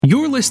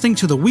You're listening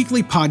to the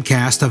weekly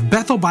podcast of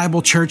Bethel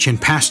Bible Church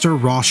and Pastor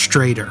Ross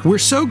Strader. We're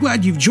so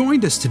glad you've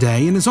joined us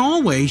today, and as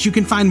always, you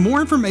can find more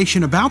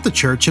information about the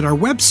church at our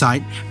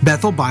website,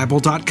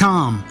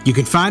 bethelbible.com. You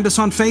can find us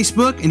on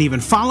Facebook and even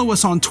follow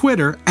us on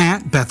Twitter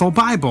at Bethel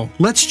Bible.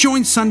 Let's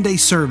join Sunday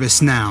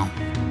service now.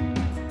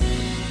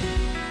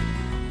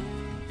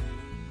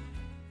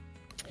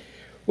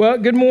 Well,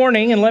 good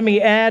morning, and let me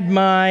add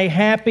my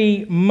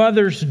happy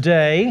Mother's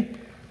Day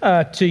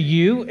to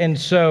you. And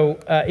so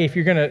if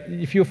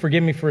you'll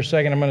forgive me for a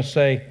second, I'm going to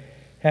say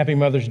happy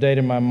Mother's Day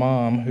to my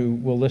mom, who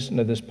will listen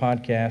to this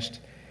podcast.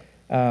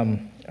 I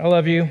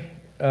love you.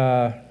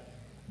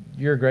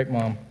 You're a great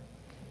mom.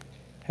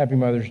 Happy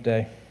Mother's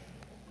Day.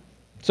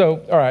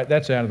 So, all right,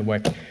 that's out of the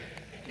way.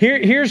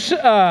 Here's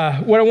what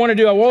I want to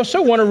do. I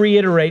also want to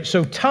reiterate.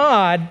 So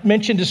Todd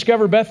mentioned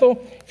Discover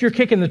Bethel. If you're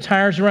kicking the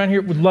tires around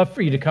here, we'd love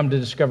for you to come to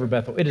Discover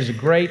Bethel. It is a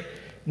great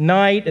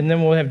night, and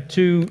then we'll have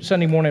 2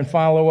 Sunday morning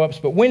follow-ups.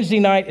 But Wednesday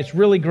night, it's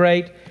really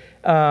great.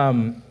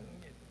 And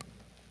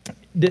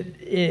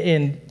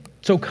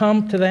so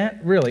come to that,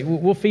 really.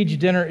 We'll feed you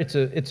dinner.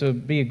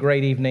 Be a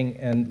great evening,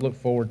 and look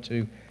forward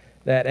to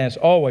that as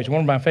always.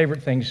 One of my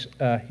favorite things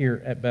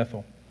here at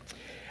Bethel.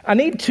 I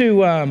need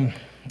to,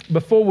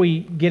 before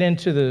we get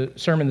into the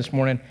sermon this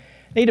morning,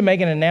 I need to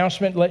make an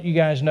announcement, let you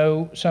guys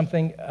know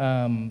something.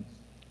 I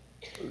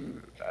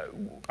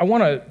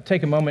want to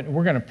take a moment, and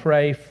we're going to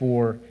pray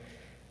for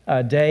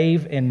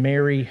Dave and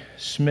Mary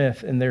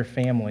Smith and their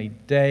family.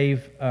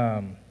 Dave,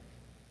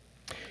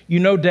 you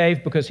know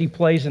Dave because he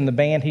plays in the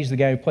band. He's the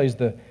guy who plays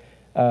the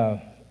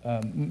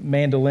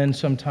mandolin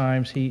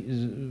sometimes. He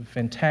is a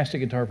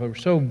fantastic guitar player. We're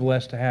so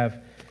blessed to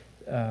have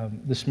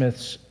the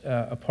Smiths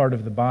a part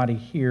of the body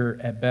here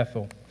at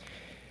Bethel.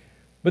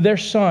 But their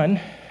son,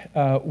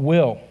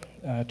 Will,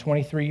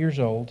 23 years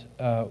old,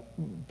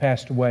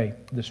 passed away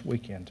this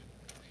weekend.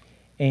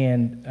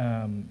 And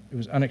it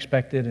was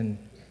unexpected and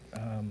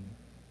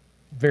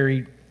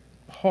very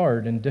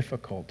hard and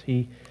difficult.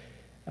 He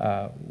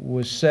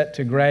was set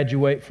to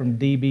graduate from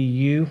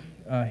DBU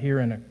here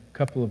in a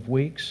couple of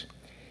weeks,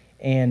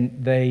 and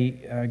they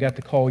got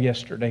the call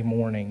yesterday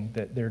morning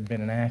that there had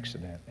been an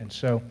accident. And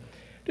so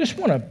just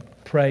want to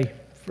pray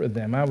for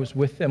them. I was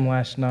with them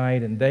last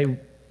night, and they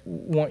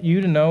want you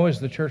to know as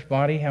the church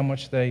body how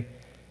much they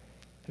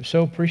have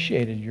so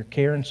appreciated your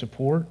care and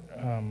support,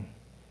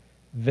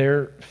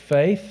 their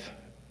faith.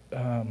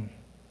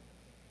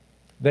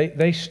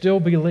 They still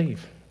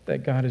believe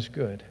that God is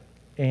good.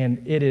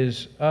 And it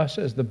is us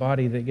as the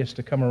body that gets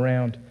to come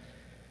around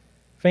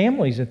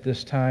families at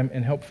this time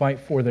and help fight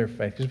for their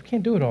faith. Because we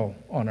can't do it all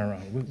on our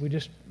own. We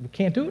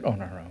can't do it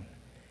on our own.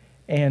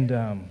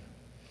 And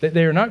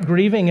they are not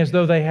grieving as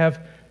though they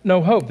have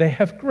no hope. They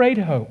have great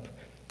hope.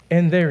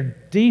 And they're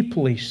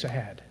deeply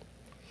sad.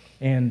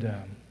 And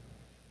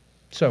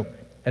so,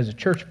 as a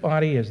church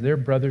body, as their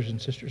brothers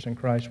and sisters in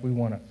Christ, we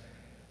want to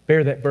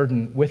bear that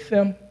burden with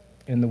them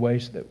in the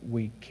ways that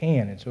we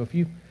can. And so if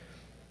you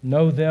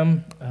know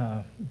them,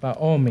 by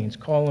all means,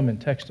 call them and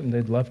text them.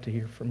 They'd love to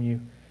hear from you.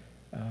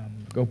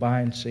 Go by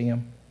and see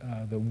them.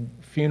 The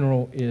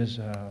funeral is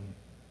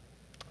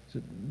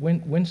it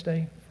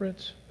Wednesday,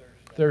 Fritz?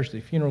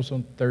 Thursday. Funeral's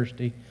on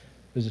Thursday,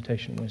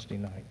 visitation Wednesday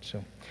night.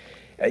 So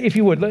if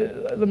you would,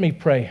 let me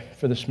pray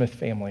for the Smith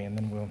family, and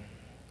then we'll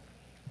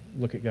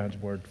look at God's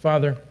Word.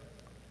 Father,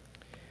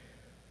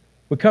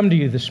 we come to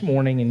you this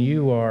morning, and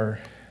you are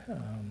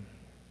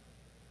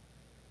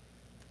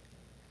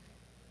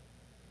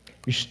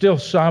you're still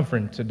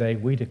sovereign today.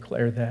 We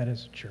declare that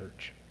as a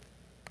church.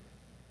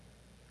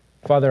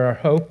 Father, our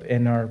hope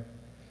and our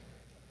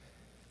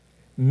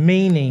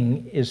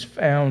meaning is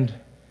found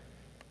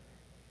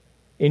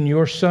in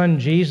your Son,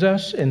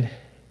 Jesus, and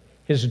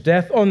his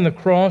death on the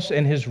cross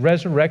and his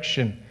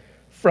resurrection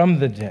from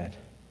the dead.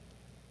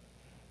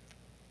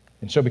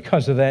 And so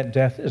because of that,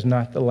 death is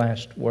not the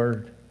last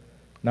word.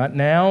 Not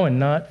now and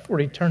not for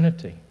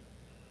eternity.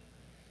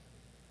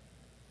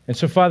 And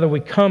so, Father,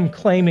 we come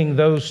claiming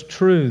those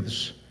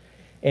truths,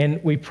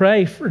 and we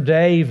pray for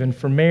Dave and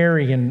for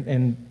Mary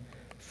and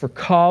for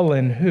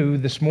Colin, who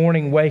this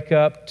morning wake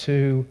up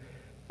to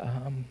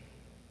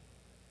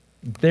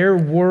their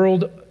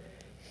world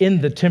in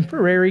the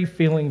temporary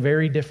feeling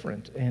very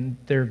different, and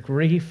their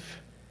grief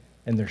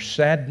and their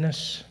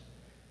sadness.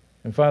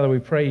 And Father, we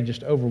pray you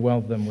just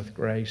overwhelm them with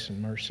grace and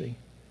mercy.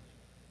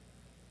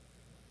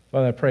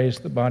 Father, I pray as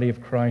the body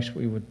of Christ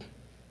we would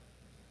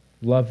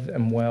love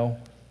them well.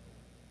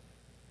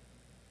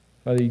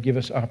 Father, you give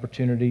us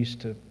opportunities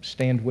to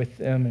stand with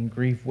them and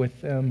grieve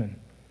with them and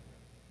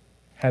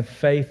have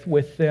faith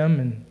with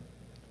them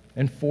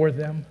and for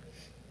them.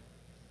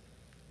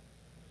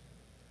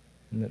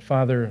 And that,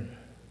 Father,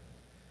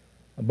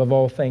 above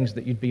all things,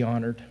 that you'd be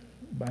honored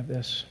by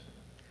this.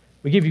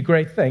 We give you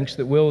great thanks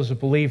that Will is a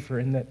believer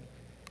and that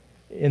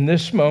in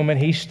this moment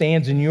he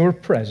stands in your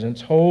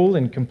presence, whole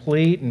and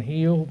complete and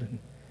healed. And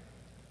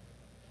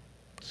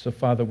so,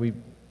 Father, we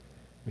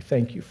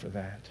thank you for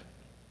that.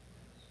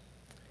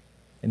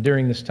 And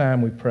during this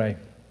time, we pray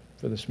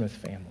for the Smith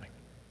family.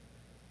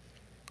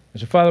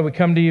 And so, Father, we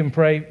come to you and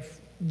pray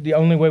the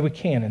only way we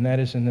can, and that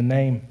is in the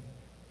name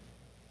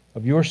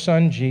of your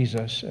Son,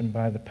 Jesus, and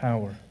by the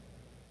power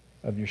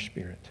of your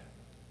Spirit.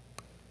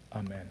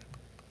 Amen.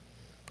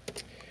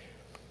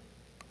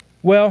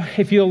 Well,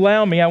 if you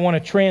allow me, I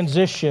want to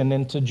transition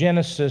into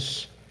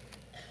Genesis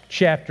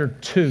chapter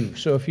 2.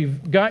 So if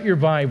you've got your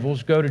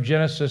Bibles, go to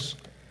Genesis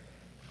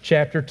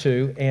chapter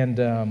 2,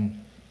 and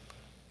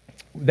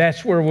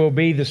that's where we'll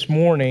be this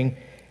morning.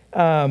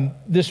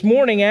 This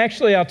morning,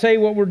 actually, I'll tell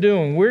you what we're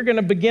doing. We're going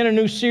to begin a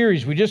new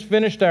series. We just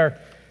finished our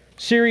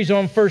series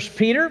on 1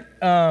 Peter.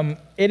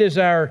 It is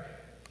our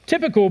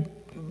typical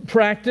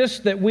practice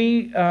that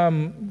we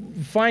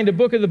find a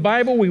book of the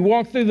Bible. We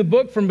walk through the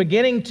book from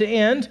beginning to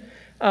end,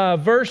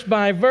 verse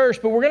by verse.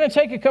 But we're going to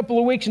take a couple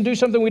of weeks and do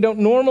something we don't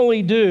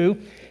normally do,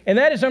 and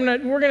that is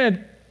we're going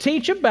to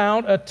teach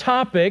about a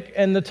topic,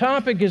 and the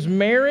topic is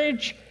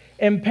marriage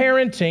and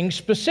parenting,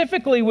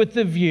 specifically with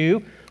the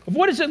view of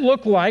what does it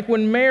look like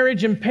when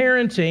marriage and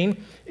parenting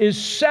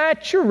is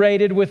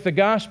saturated with the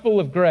gospel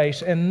of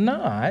grace and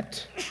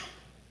not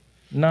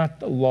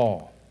the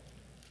law.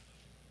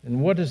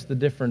 And what is the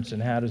difference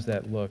and how does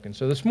that look? And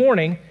so this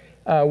morning,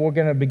 we're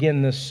going to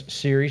begin this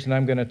series, and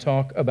I'm going to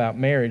talk about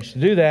marriage. To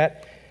do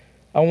that,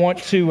 I want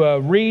to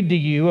read to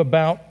you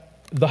about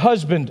the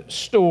husband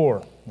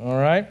store, all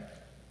right?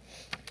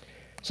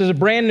 This is a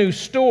brand new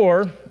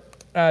store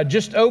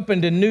just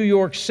opened in New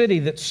York City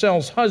that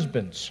sells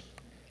husbands.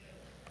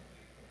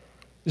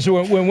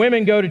 So when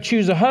women go to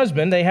choose a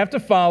husband, they have to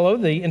follow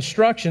the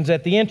instructions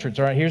at the entrance.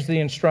 All right, here's the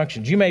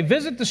instructions. You may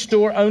visit the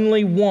store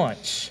only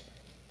once.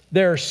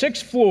 There are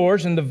 6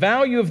 floors, and the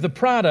value of the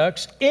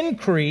products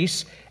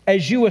increase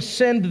as you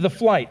ascend the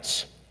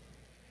flights.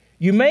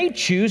 You may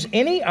choose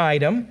any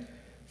item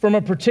from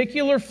a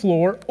particular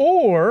floor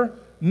or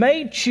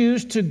may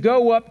choose to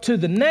go up to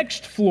the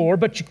next floor,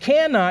 but you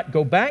cannot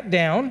go back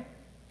down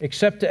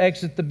except to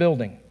exit the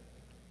building.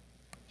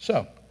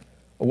 So,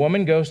 a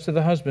woman goes to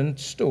the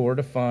husband's store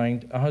to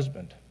find a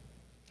husband.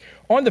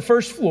 On the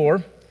first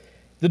floor,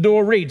 the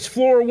door reads,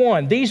 Floor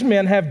 1, these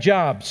men have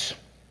jobs.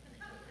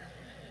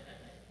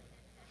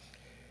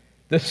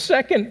 The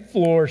second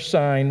floor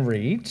sign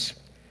reads,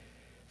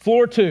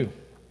 Floor 2,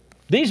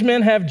 these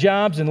men have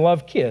jobs and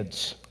love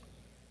kids.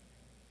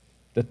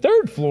 The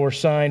third floor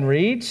sign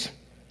reads,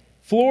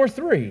 Floor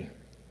 3,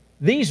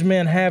 these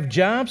men have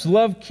jobs,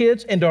 love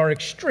kids, and are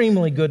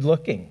extremely good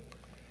looking.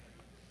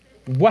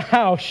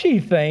 Wow, she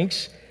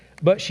thinks,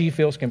 but she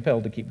feels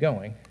compelled to keep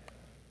going.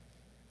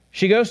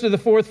 She goes to the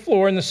 4th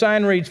floor, and the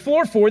sign reads,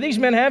 Floor 4, these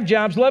men have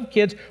jobs, love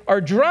kids, are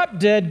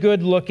drop-dead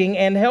good looking,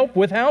 and help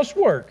with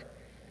housework.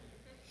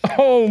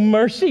 Oh,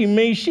 mercy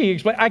me, she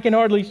explains. I can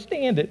hardly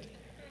stand it.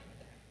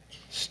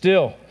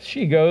 Still,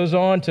 she goes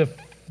on to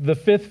the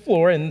 5th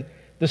floor, and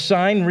the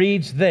sign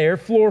reads there,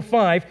 Floor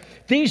 5,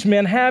 these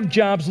men have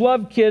jobs,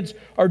 love kids,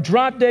 are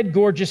drop-dead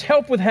gorgeous,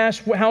 help with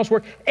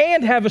housework,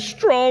 and have a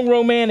strong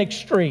romantic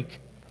streak.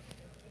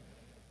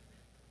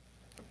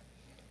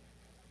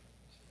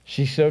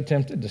 She's so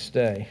tempted to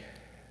stay,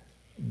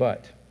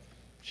 but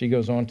she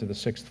goes on to the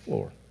 6th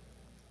floor.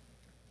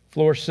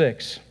 Floor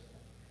 6.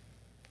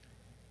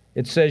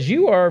 It says,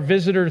 you are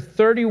visitor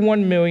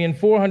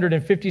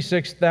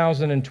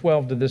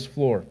 31,456,012 to this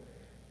floor.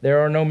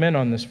 There are no men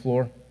on this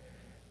floor.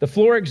 The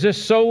floor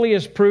exists solely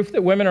as proof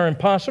that women are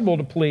impossible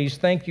to please.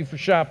 Thank you for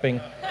shopping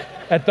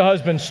at the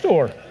husband's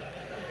store.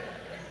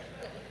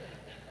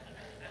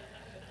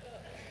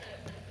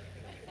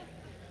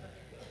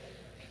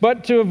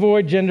 But to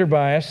avoid gender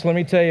bias, let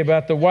me tell you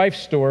about the wife's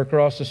store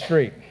across the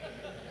street.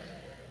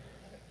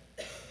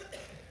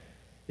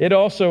 It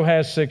also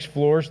has 6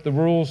 floors. The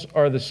rules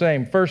are the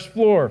same. First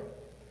floor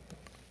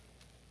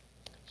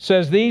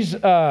says these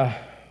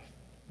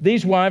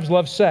wives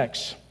love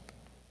sex.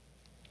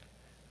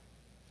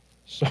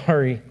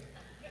 Sorry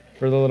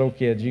for the little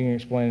kids. You can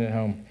explain it at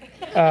home.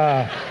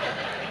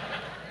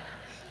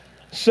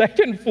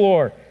 Second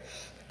floor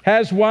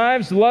has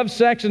wives, love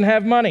sex, and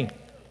have money.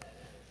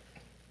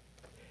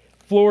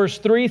 Floors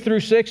 3 through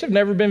 6 have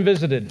never been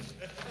visited.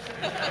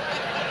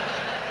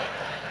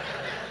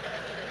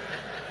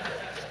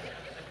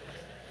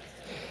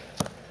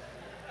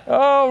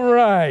 All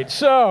right,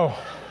 so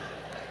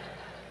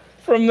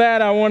from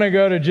that, I want to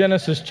go to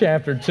Genesis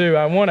chapter 2.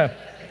 I want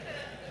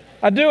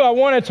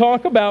to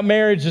talk about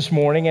marriage this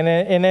morning,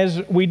 and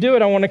as we do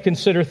it, I want to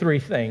consider 3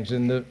 things.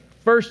 And the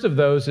first of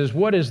those is,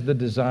 what is the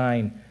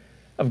design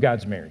of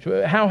God's marriage?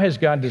 How has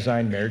God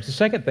designed marriage? The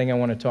second thing I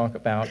want to talk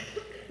about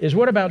is,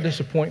 what about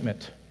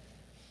disappointment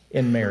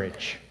in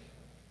marriage?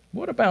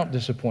 What about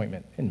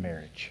disappointment in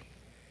marriage?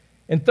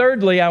 And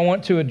thirdly, I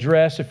want to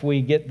address, if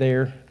we get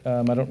there,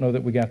 I don't know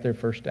that we got there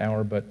first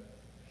hour, but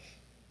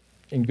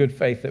in good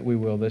faith that we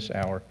will this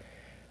hour.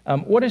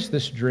 What is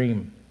this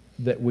dream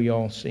that we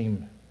all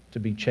seem to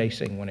be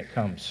chasing when it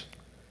comes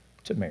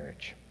to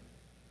marriage?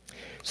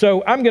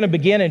 So I'm going to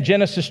begin in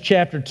Genesis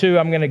chapter 2.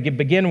 I'm going to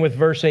begin with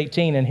verse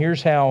 18, and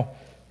here's how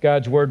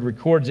God's word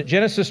records it.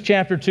 Genesis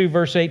chapter 2,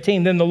 verse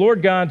 18, Then the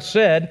Lord God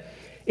said,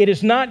 It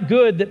is not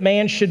good that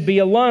man should be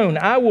alone.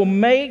 I will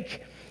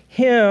make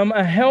him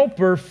a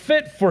helper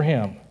fit for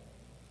him.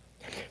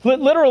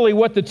 Literally,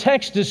 what the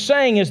text is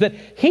saying is that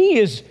he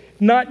is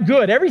not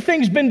good.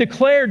 Everything's been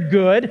declared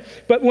good,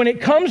 but when it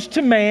comes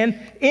to man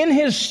in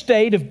his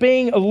state of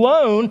being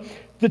alone,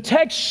 the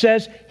text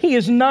says he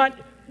is not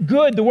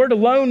good. The word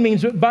alone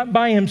means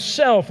by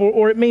himself,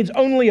 or it means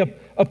only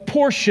a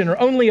portion or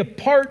only a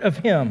part of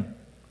him.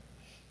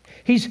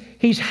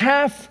 He's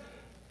half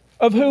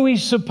of who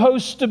he's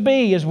supposed to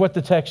be, is what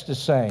the text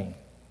is saying.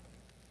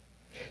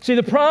 See,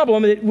 the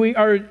problem that we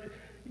are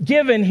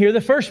given here,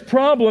 the first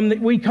problem that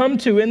we come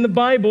to in the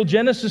Bible,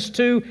 Genesis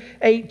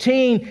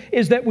 2:18,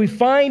 is that we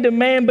find a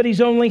man, but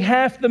he's only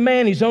half the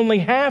man. He's only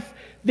half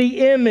the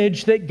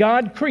image that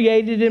God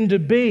created him to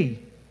be.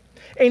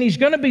 And he's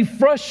going to be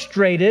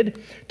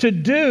frustrated to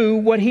do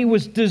what he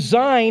was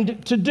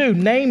designed to do,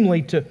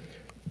 namely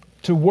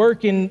to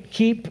work and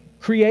keep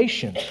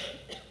creation,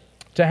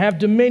 to have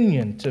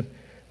dominion, to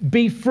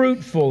be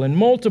fruitful and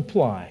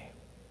multiply.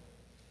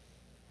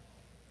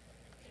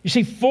 You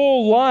see,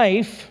 full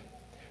life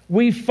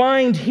we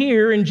find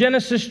here in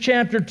Genesis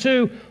chapter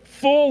 2,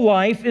 full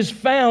life is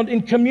found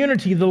in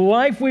community. The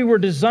life we were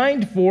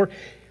designed for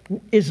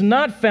is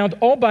not found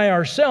all by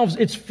ourselves.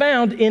 It's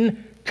found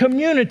in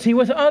community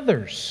with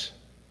others.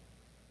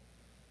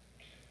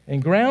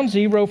 And ground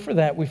zero for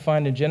that we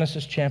find in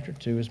Genesis chapter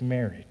 2 is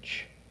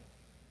marriage.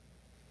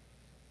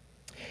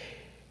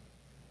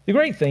 The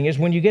great thing is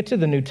when you get to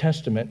the New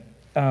Testament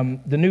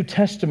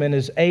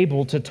is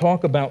able to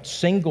talk about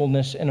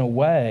singleness in a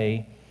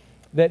way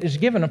that is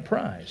given a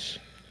prize.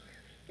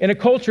 In a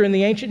culture, in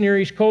the ancient Near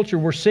East culture,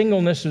 where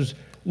singleness is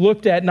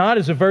looked at not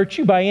as a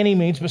virtue by any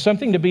means, but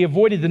something to be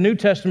avoided, the New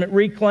Testament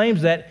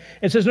reclaims that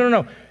and says,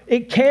 no,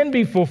 it can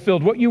be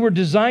fulfilled. What you were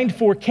designed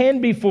for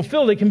can be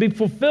fulfilled. It can be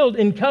fulfilled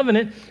in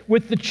covenant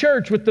with the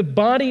church, with the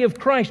body of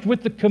Christ,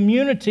 with the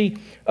community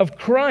of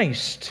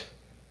Christ.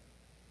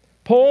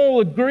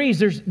 Paul agrees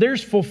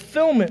there's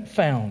fulfillment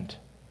found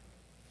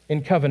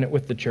in covenant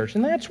with the church.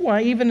 And that's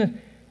why even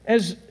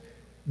as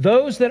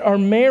those that are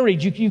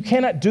married, you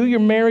cannot do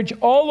your marriage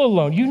all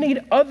alone. You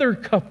need other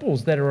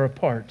couples that are a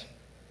part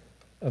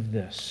of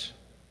this.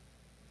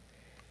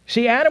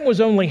 See, Adam was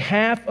only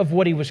half of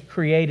what he was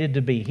created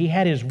to be. He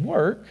had his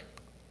work,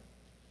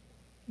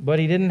 but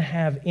he didn't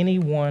have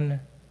anyone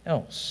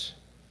else.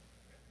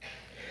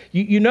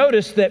 You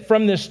notice that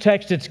from this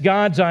text, it's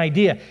God's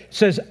idea. It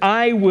says,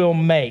 I will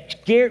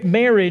make.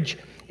 Marriage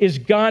is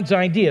God's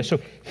idea.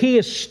 So he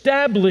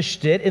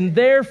established it, and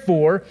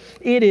therefore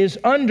it is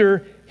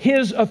under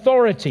his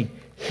authority.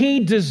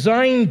 He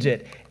designed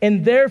it,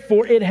 and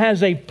therefore it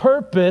has a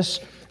purpose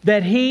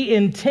that he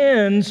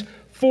intends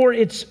for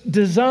its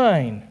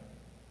design.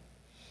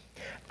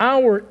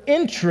 Our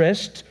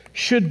interest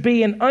should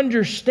be in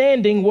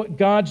understanding what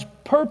God's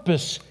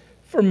purpose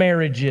for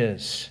marriage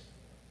is.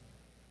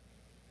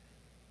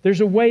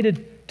 There's a way to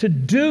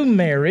do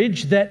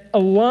marriage that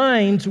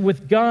aligns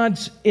with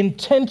God's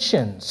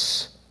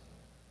intentions.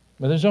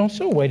 But there's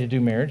also a way to do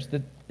marriage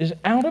that is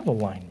out of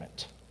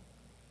alignment.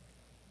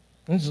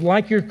 It's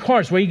like your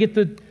car. It's where you get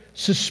the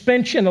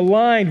suspension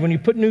aligned when you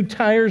put new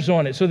tires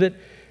on it so that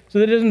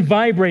it doesn't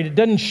vibrate, it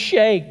doesn't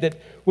shake, that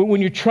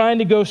when you're trying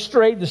to go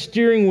straight, the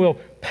steering wheel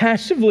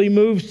passively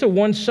moves to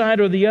one side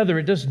or the other.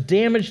 It does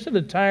damage to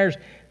the tires,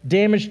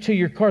 damage to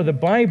your car. The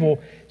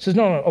Bible says,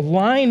 no,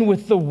 align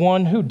with the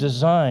one who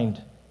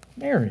designed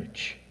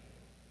marriage.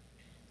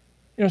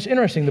 You know, it's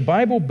interesting. The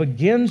Bible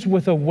begins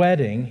with a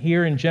wedding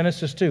here in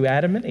Genesis 2,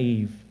 Adam and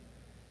Eve.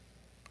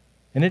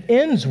 And it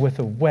ends with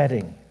a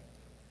wedding,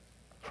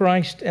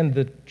 Christ and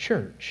the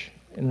church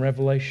in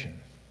Revelation.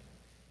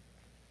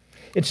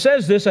 It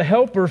says this, a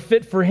helper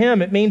fit for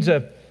him. It means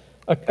a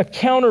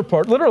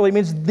counterpart. Literally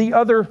means the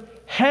other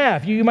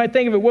half. You might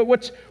think of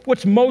it,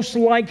 what's most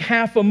like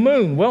half a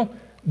moon? Well,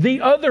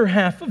 the other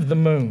half of the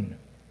moon.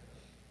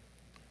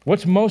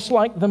 What's most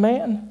like the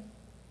man?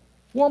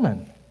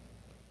 Woman.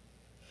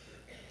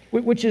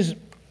 Which is,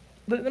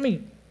 let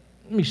me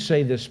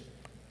say this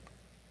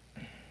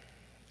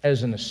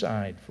as an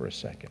aside for a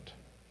second.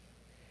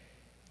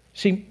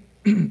 See,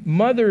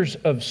 mothers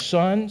of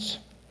sons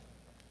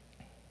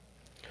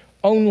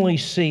only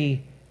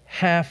see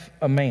half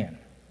a man,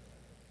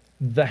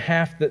 the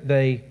half that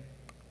they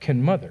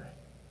can mother.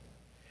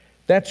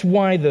 That's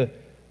why the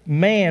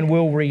man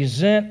will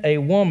resent a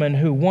woman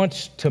who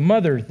wants to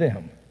mother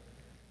them.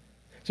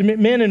 So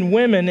men and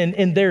women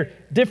in their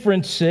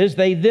differences,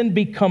 they then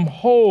become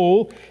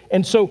whole.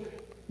 And so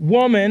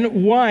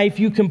woman, wife,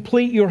 you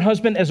complete your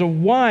husband as a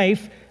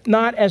wife,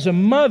 not as a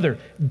mother.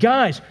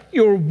 Guys,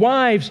 your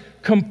wives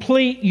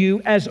complete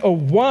you as a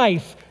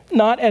wife,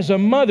 not as a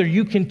mother.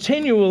 You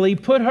continually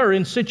put her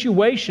in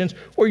situations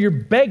where you're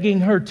begging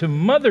her to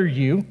mother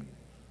you.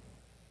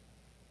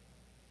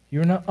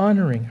 You're not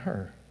honoring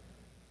her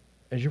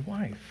as your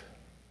wife.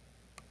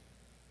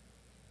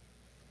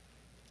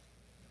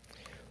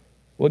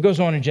 Well, it goes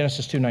on in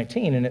Genesis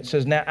 2:19, and it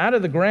says, now out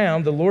of the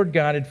ground the Lord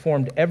God had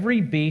formed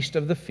every beast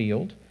of the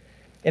field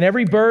and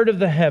every bird of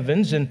the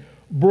heavens and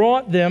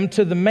brought them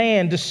to the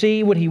man to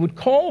see what he would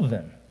call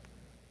them.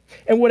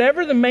 And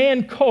whatever the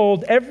man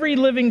called every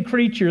living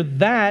creature,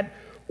 that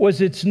was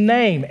its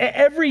name.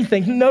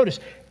 Everything, notice,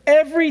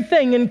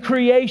 everything in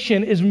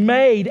creation is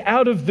made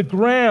out of the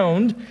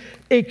ground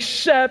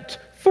except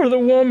for the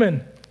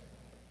woman.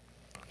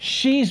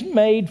 She's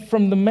made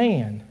from the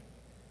man.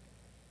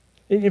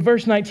 In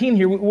verse 19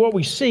 here, what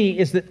we see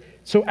is that,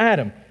 so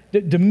Adam,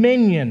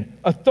 dominion,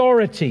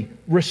 authority,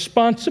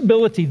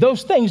 responsibility,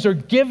 those things are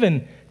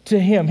given to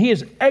him. He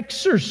is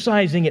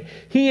exercising it.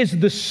 He is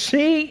the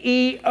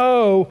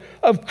CEO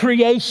of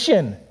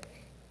creation.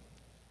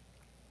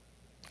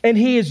 And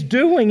he is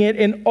doing it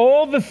in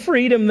all the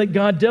freedom that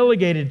God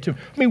delegated to him.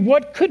 I mean,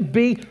 what could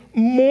be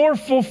more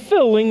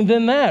fulfilling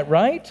than that,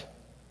 right?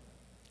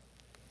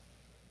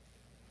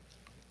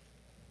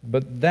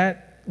 But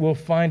that we'll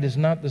find is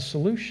not the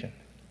solution.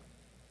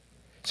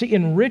 See,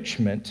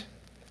 enrichment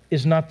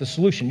is not the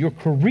solution. Your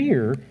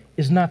career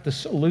is not the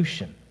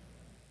solution.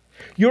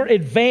 Your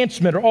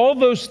advancement, or all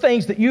those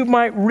things that you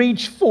might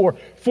reach for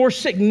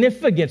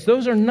significance,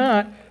 those are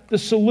not the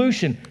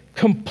solution.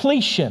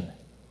 Completion,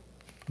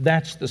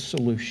 that's the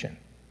solution.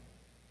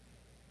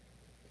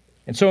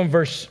 And so in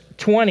verse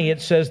 20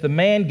 it says, the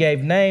man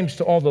gave names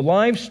to all the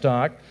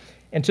livestock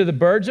and to the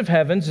birds of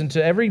heavens and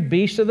to every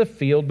beast of the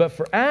field, but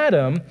for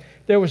Adam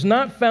there was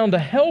not found a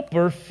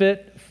helper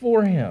fit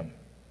for him.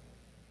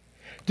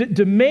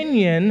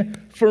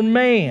 Dominion for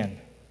man.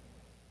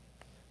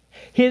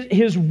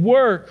 His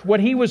work, what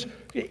he was,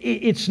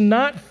 it's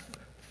not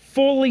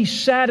fully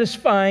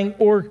satisfying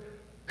or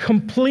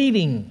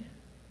completing.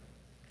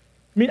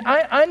 I mean,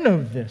 I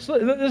know this.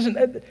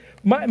 Listen,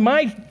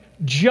 my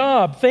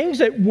job,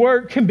 things at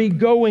work can be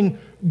going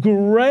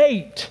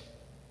great.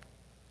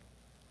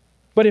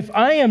 But if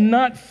I am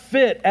not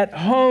fit at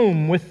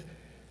home with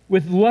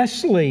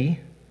Leslie,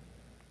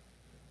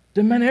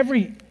 then man,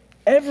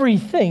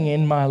 everything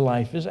in my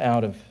life is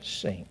out of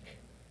sync.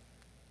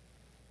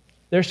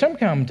 There are some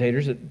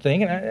commentators that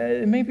think, and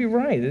it may be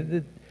right,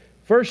 that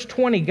verse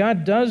 20,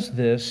 God does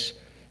this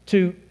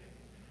to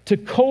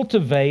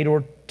cultivate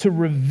or to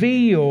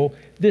reveal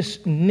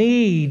this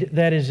need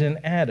that is in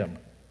Adam.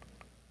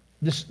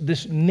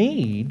 This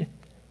need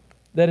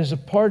that is a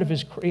part of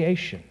his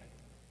creation.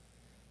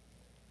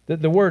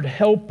 The word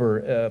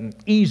helper,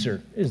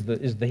 ezer, is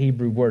the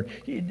Hebrew word.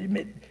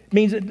 It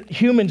means that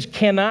humans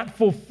cannot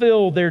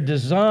fulfill their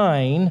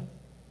design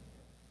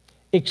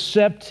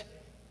except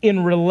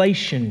in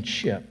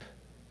relationship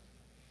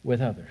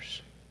with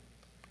others.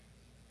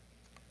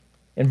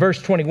 In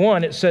verse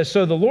 21, it says,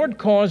 so the Lord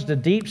caused a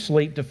deep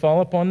sleep to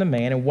fall upon the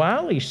man, and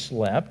while he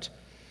slept,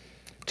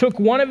 took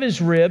one of his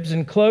ribs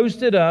and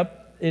closed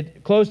up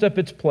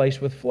its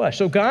place with flesh.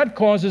 So God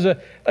causes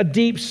a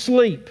deep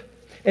sleep.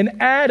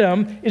 And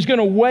Adam is going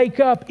to wake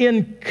up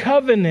in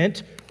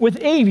covenant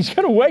with Eve. He's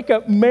going to wake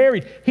up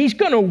married. He's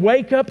going to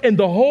wake up and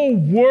the whole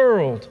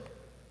world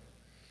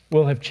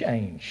will have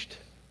changed.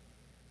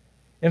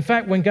 In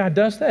fact, when God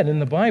does that in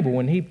the Bible,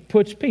 when he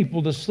puts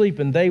people to sleep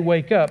and they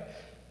wake up,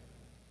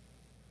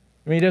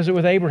 I mean, he does it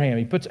with Abraham.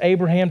 He puts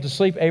Abraham to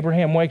sleep.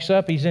 Abraham wakes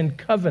up. He's in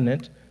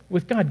covenant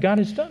with God. God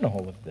has done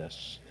all of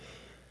this.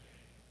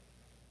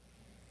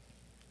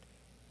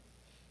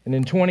 And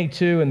in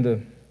 22, in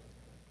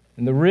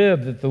the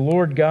rib that the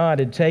Lord God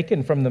had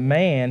taken from the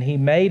man, he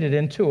made it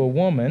into a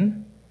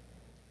woman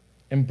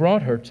and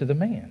brought her to the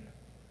man.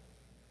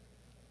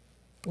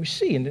 We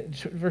see in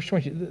verse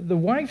 20,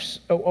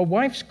 a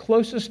wife's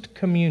closest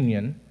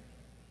communion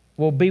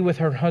will be with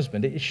her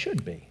husband. It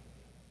should be.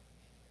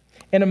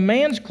 And a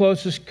man's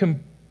closest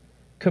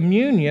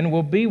communion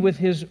will be with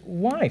his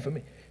wife. I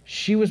mean,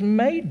 she was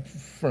made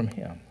from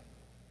him.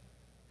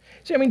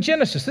 See, I mean,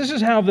 Genesis, this is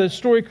how the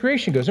story of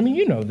creation goes. I mean,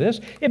 you know this.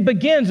 It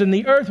begins and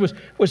the earth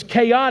was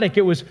chaotic.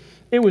 It was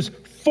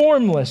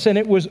formless and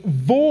it was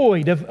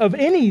void of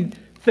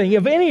anything,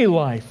 of any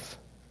life.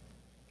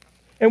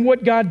 And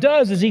what God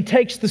does is he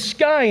takes the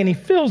sky and he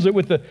fills it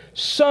with the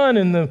sun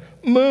and the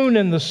moon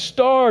and the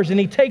stars, and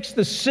he takes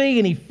the sea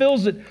and he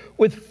fills it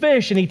with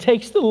fish, and he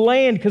takes the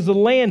land because the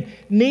land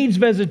needs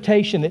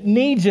vegetation, it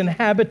needs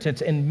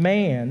inhabitants, and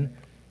man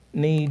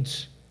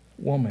needs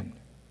woman.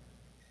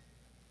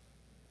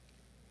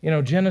 You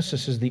know,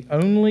 Genesis is the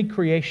only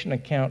creation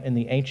account in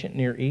the ancient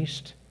Near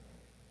East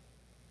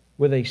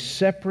with a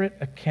separate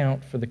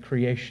account for the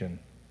creation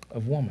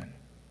of woman.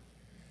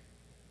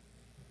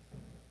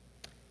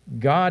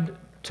 God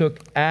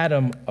took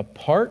Adam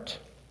apart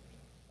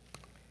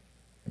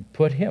and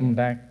put him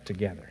back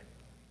together.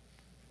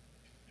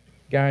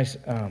 Guys,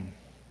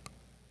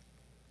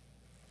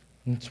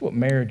 that's what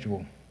marriage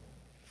will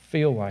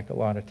feel like a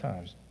lot of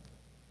times,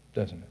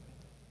 doesn't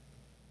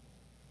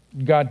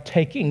it? God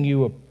taking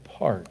you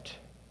apart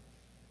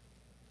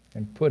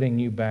and putting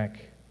you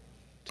back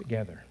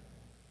together.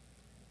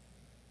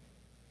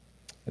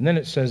 And then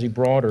it says he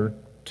brought her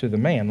to the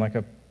man like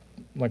a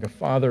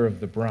father of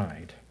the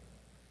bride.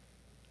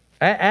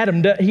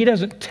 Adam, he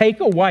doesn't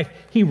take a wife,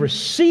 he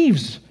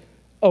receives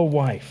a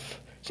wife.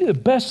 See, the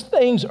best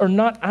things are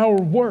not our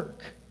work.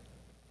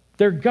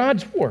 They're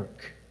God's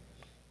work.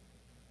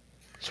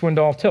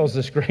 Swindoll tells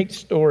this great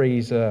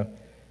story.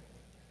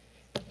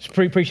 He's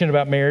preaching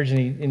about marriage,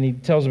 and he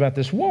tells about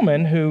this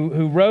woman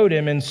who wrote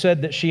him and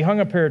said that she hung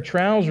a pair of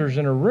trousers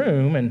in her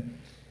room,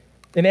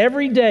 and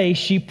every day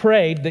she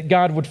prayed that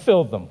God would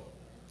fill them.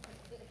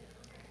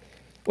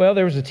 Well,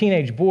 there was a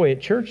teenage boy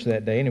at church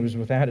that day, and he was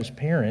without his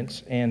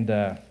parents, and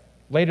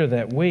later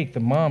that week, the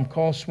mom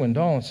calls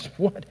Swindoll and says,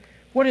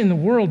 What in the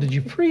world did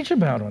you preach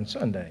about on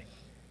Sunday?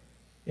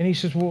 And he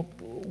says, well,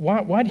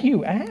 why do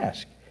you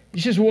ask?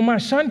 He says, well, my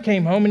son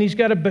came home and he's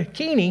got a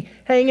bikini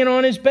hanging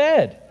on his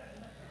bed.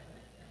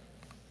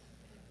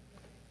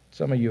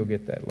 Some of you will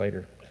get that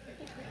later.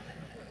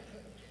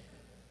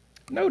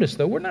 Notice,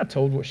 though, we're not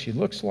told what she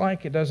looks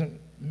like. It doesn't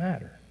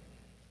matter.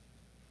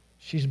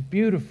 She's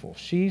beautiful.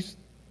 She's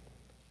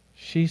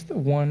the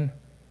one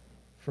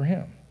for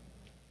him.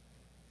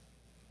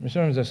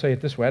 Sometimes I say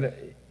it this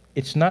way.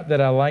 It's not that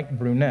I like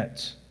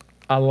brunettes.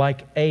 I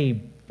like a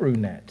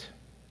brunette.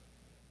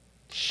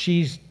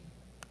 She's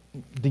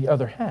the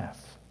other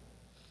half.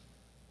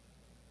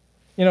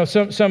 You know,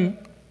 some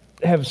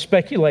have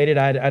speculated,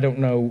 I don't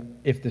know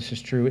if this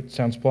is true. It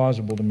sounds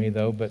plausible to me,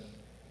 though, but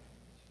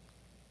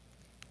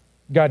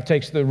God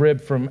takes the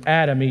rib from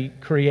Adam, He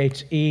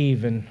creates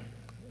Eve, and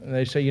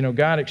they say, you know,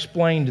 God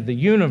explained the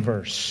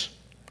universe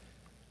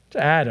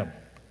to Adam.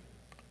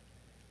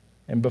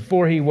 And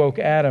before He woke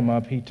Adam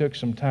up, He took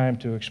some time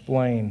to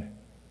explain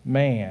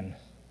man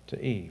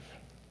to Eve.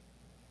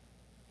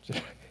 So,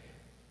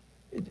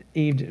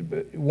 Eve,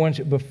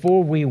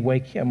 before we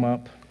wake him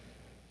up,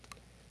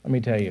 let me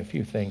tell you a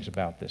few things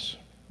about this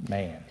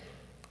man.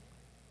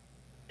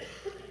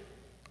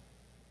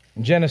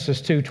 In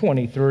Genesis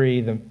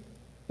 2:23, then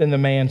the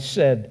man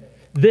said,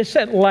 "This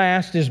at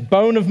last is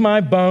bone of my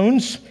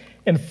bones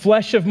and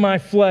flesh of my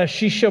flesh.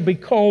 She shall be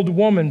called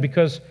woman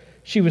because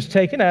she was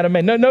taken out of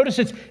man." Notice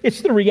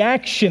it's the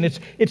reaction.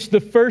 It's the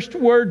first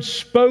word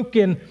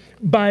spoken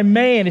by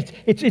man.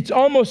 It's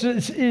almost,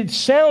 it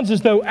sounds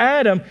as though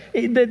Adam,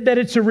 that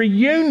it's a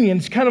reunion.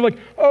 It's kind of like,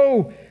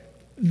 oh,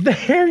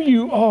 there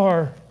you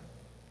are.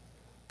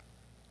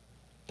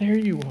 There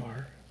you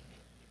are.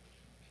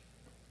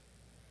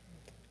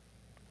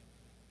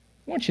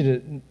 I want you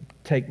to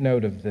take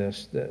note of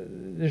this.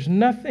 There's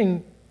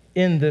nothing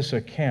in this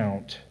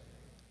account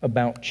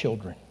about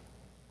children.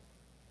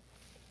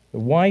 The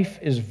wife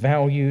is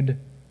valued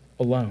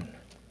alone.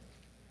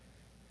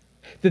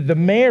 The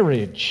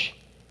marriage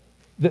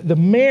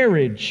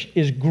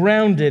is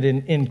grounded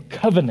in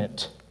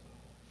covenant,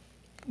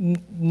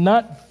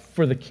 not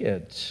for the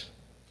kids.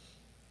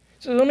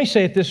 So let me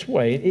say it this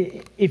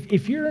way.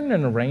 If you're in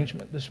an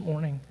arrangement this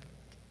morning,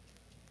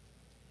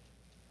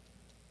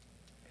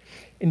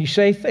 and you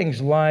say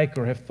things like,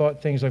 or have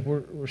thought things like,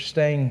 we're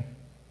staying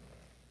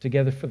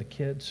together for the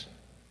kids,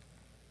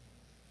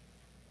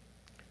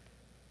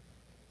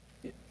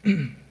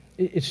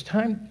 it's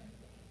time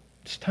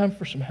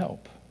for some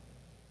help.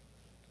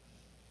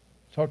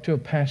 Talk to a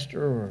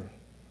pastor or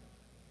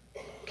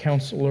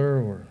counselor,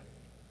 or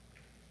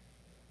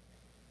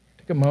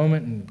take a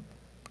moment and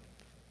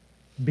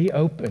be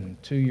open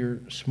to your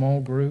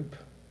small group.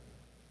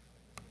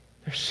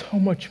 There's so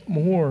much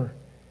more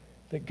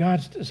that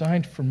God's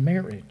designed for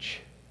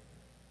marriage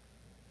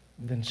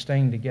than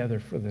staying together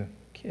for the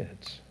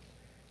kids.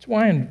 It's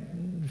why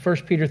in 1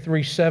 Peter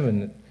 3:7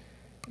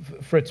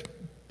 that Fritz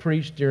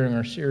preached during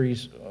our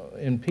series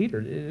in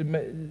Peter.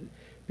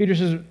 Peter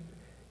says,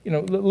 you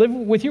know, live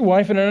with your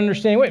wife in an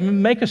understanding way.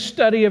 Make a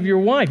study of your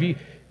wife.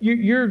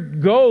 Your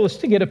goal is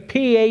to get a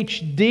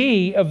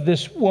PhD of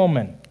this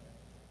woman,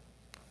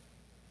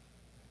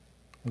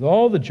 with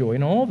all the joy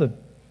and all the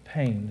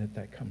pain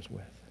that comes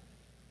with.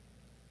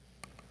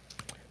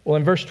 Well,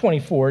 in verse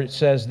 24, it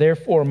says,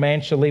 "Therefore a man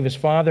shall leave his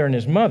father and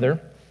his mother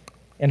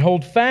and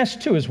hold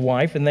fast to his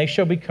wife, and they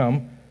shall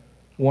become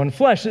one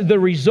flesh." The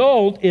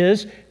result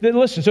is that,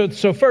 listen,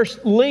 so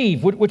first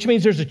leave, which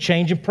means there's a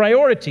change in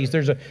priorities.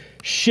 There's a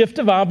shift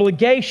of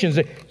obligations.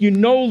 You're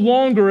no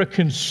longer a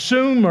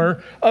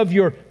consumer of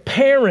your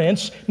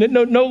parents,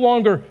 no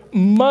longer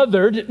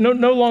mothered,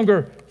 no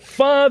longer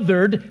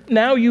fathered.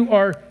 Now you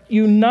are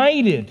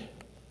united.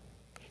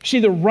 See,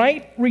 the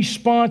right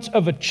response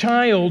of a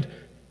child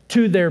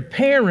to their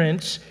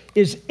parents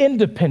is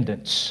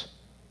independence.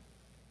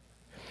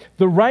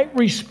 The right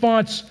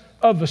response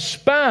of a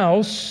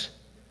spouse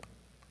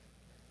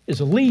is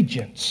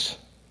allegiance.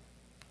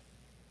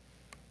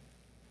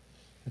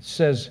 It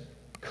says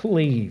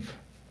cleave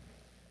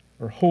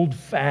or hold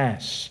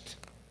fast,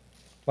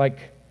 like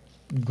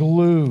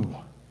glue,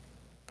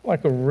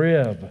 like a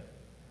rib.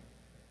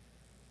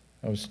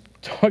 I was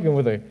talking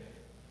with a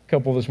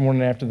couple this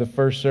morning after the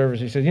first service.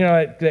 He said, you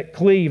know, that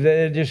cleave,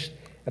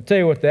 I'll tell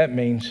you what that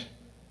means.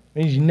 It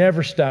means you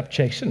never stop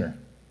chasing her.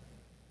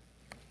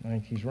 I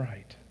think he's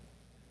right.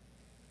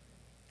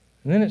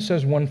 And then it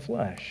says one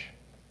flesh.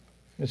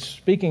 It's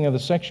speaking of the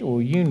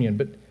sexual union,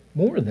 but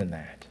more than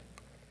that.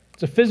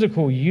 It's a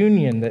physical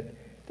union that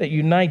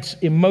unites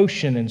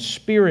emotion and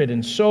spirit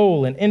and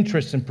soul and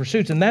interests and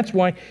pursuits. And that's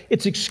why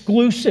it's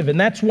exclusive, and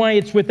that's why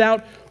it's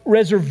without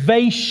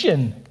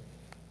reservation.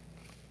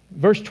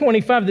 Verse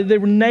 25, that they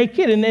were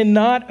naked and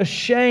not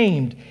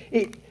ashamed.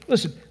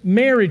 Listen,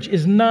 marriage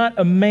is not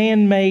a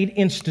man-made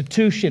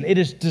institution. It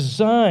is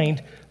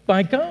designed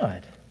by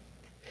God.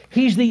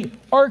 He's the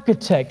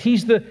architect.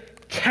 He's the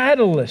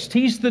catalyst.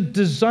 He's the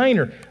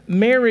designer.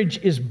 Marriage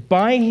is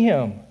by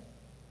Him,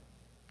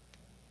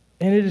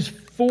 and it is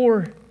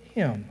for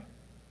Him.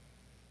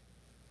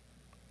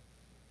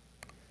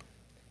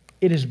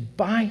 It is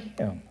by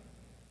Him,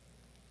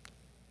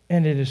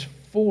 and it is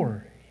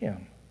for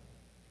Him.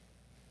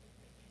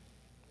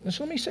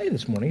 So let me say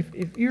this morning,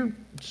 if you're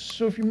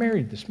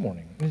married this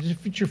morning,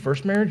 if it's your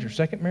first marriage, your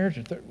second marriage,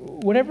 or third,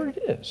 whatever it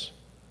is,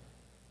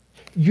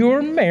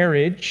 your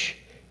marriage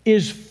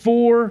is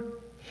for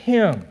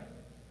Him.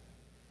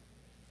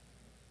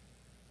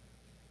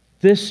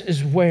 This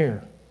is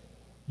where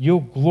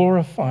you'll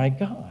glorify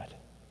God.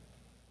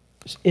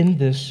 It's in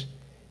this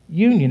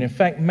union. In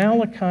fact,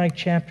 Malachi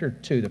chapter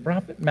 2, the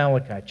prophet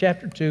Malachi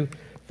chapter 2,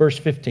 verse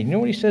 15. You know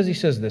what he says? He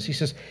says this. He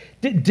says,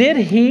 did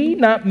He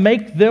not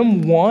make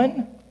them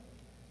one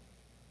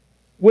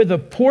with a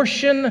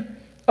portion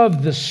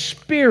of the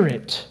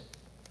Spirit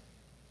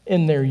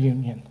in their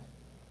union?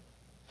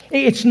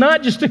 It's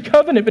not just a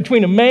covenant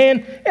between a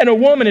man and a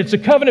woman. It's a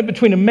covenant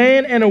between a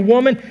man and a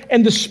woman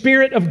and the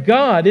Spirit of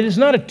God. It is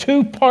not a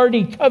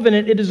two-party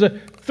covenant. It is a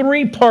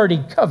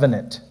three-party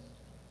covenant.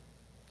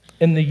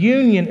 And the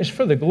union is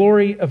for the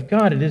glory of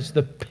God. It is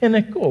the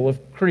pinnacle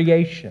of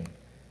creation.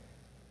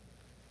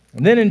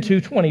 And then in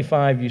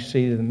 2:25, you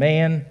see the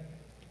man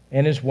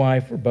and his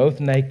wife were both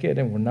naked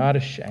and were not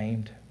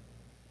ashamed.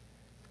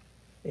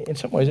 In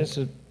some ways,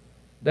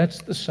 that's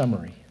the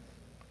summary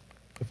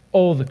of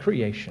all the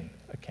creation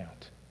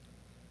account.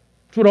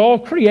 It's what all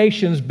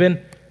creation's been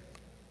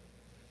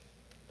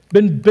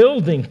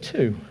building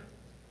to.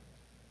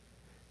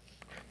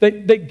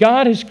 That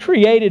God has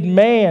created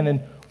man and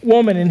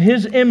woman in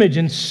His image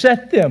and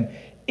set them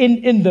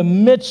in the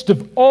midst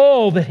of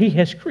all that He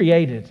has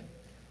created.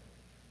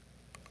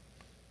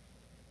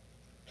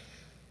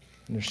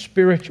 And there's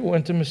spiritual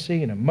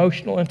intimacy and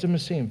emotional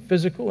intimacy and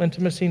physical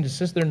intimacy, and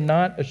since they're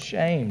not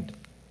ashamed.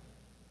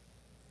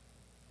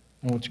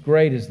 And what's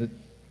great is that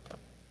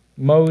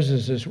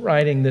Moses is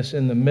writing this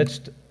in the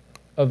midst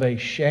of a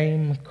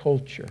shame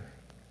culture.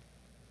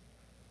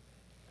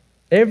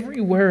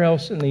 Everywhere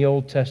else in the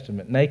Old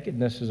Testament,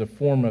 nakedness is a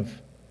form of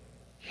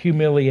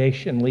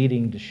humiliation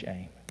leading to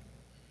shame,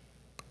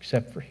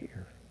 except for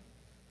here.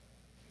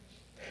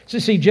 So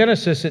see,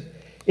 Genesis,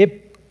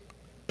 it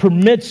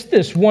permits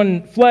this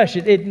one flesh.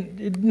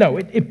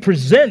 It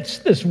presents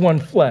this one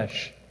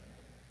flesh.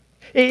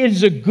 It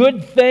is a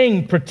good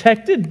thing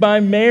protected by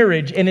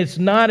marriage, and it's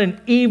not an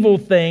evil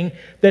thing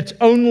that's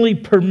only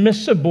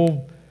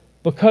permissible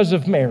because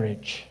of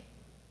marriage.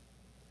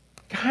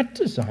 God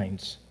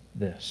designs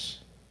this.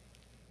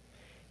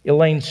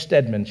 Elaine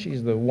Stedman,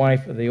 she's the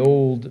wife of the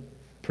old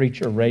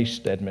preacher Ray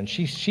Stedman.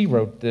 She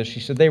wrote this. She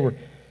said they were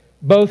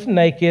both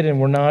naked and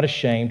were not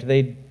ashamed.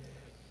 They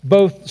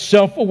both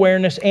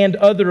self-awareness and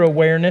other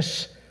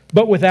awareness,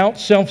 but without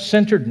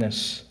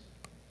self-centeredness.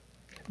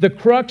 The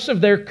crux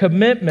of their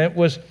commitment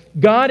was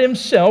God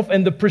Himself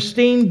and the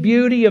pristine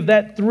beauty of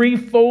that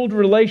threefold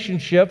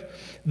relationship.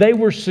 They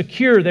were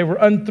secure, they were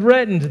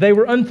unthreatened, they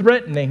were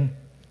unthreatening.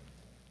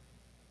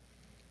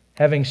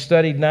 Having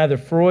studied neither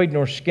Freud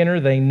nor Skinner,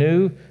 they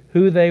knew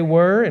who they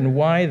were and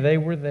why they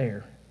were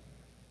there.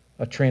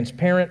 A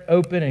transparent,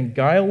 open, and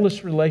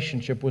guileless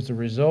relationship was the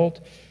result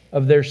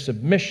of their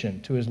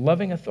submission to His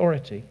loving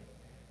authority,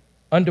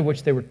 under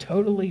which they were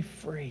totally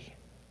free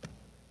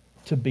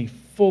to be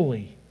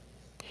fully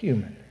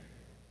human.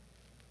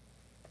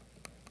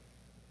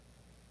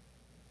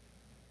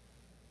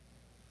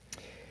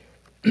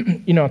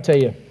 I'll tell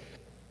you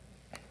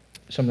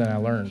something I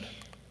learned.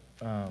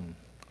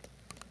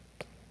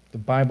 The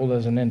Bible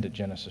doesn't end at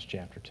Genesis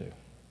chapter 2.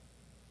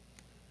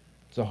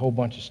 There's a whole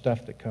bunch of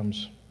stuff that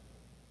comes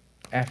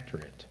after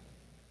it.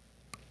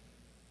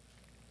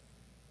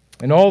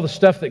 And all the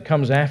stuff that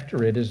comes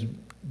after it is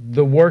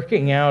the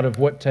working out of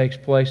what takes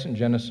place in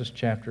Genesis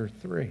chapter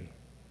 3.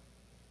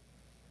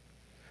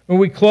 When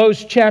we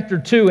close chapter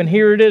 2, and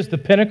here it is, the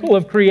pinnacle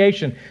of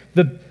creation,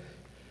 the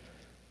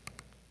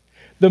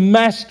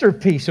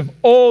masterpiece of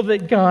all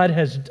that God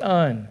has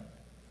done.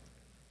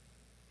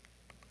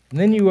 And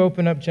then you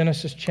open up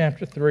Genesis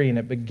chapter 3, and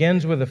it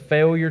begins with a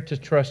failure to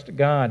trust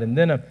God, and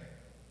then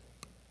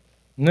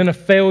a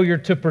failure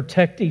to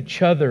protect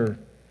each other.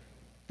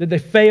 That they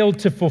failed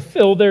to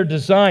fulfill their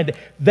design.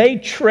 They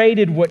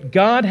traded what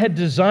God had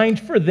designed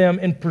for them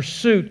in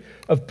pursuit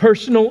of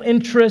personal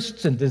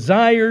interests and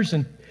desires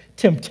and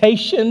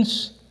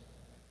temptations.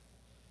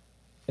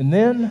 And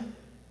then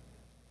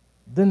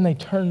they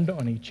turned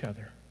on each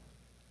other.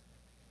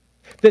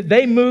 That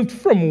they moved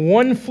from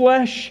one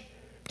flesh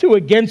to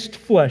against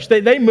flesh.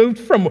 They moved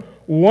from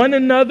one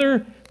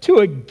another to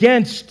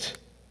against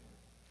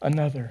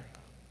another.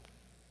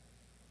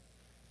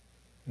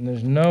 And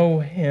there's no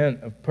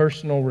hint of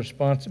personal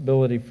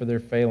responsibility for their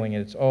failing.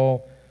 It's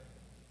all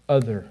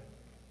other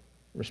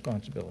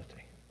responsibility.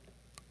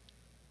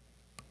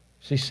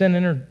 See, sin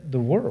entered the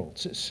world.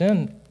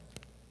 Sin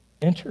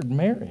entered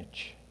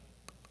marriage.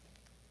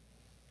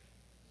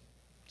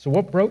 So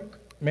what broke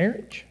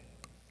marriage?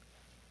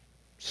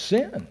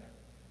 Sin.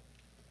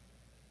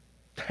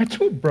 That's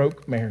what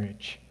broke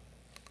marriage.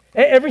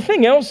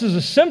 Everything else is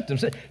a symptom.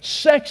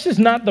 Sex is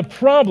not the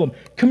problem.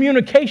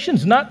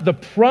 Communication's not the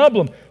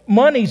problem.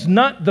 Money's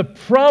not the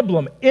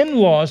problem.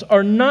 In-laws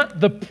are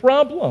not the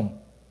problem.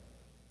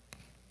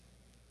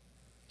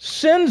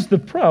 Sin's the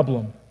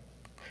problem.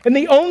 And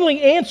the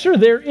only answer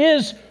there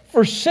is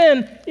for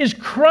sin is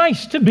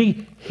Christ, to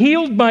be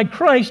healed by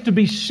Christ, to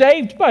be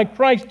saved by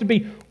Christ, to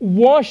be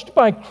washed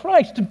by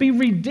Christ, to be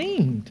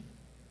redeemed.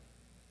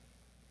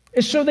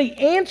 And so the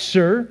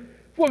answer,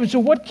 so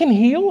what can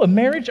heal a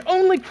marriage?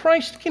 Only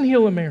Christ can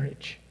heal a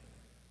marriage.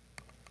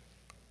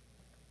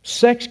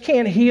 Sex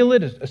can't heal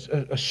it.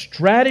 A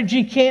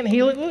strategy can't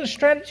heal it. The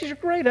strategies are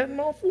great. I'm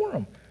all for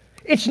them.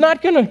 It's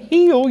not going to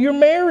heal your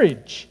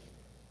marriage.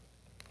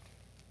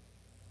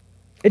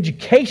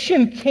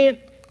 Education can't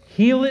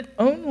heal it.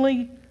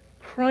 Only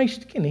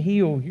Christ can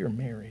heal your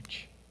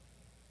marriage.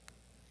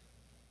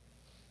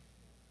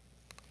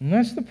 And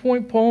that's the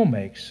point Paul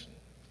makes.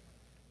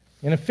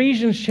 In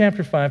Ephesians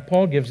chapter 5,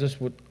 Paul gives us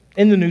what,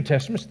 in the New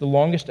Testament, is the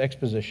longest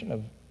exposition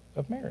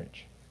of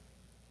marriage.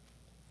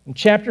 In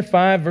chapter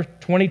 5, verse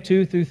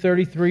 22 through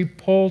 33,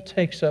 Paul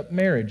takes up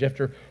marriage.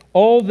 After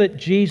all that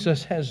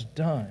Jesus has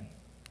done,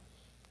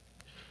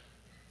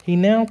 he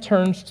now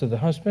turns to the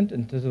husband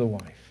and to the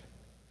wife.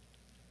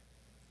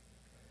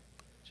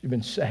 So you've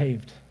been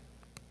saved.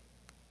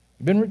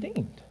 You've been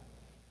redeemed.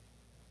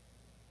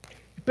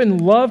 You've been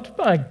loved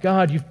by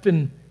God. You've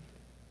been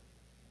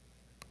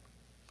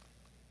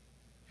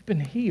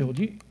healed.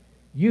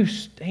 You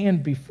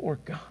stand before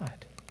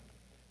God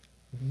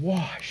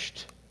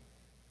washed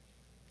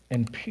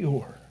and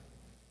pure.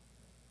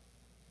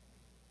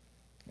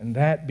 And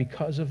that,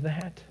 because of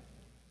that,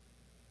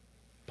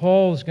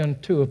 Paul is going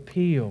to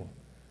appeal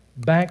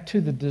back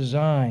to the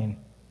design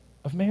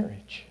of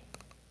marriage.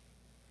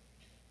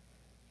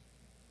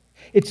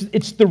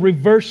 It's the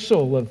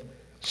reversal of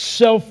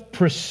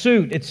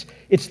self-pursuit.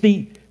 It's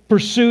the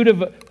pursuit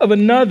of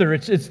another.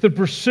 It's the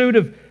pursuit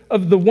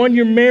of the one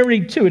you're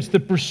married to. It's the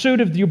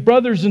pursuit of your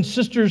brothers and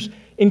sisters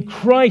in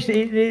Christ.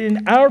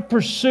 In our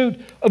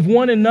pursuit of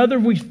one another,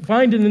 we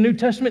find in the New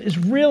Testament, is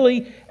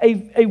really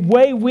a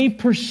way we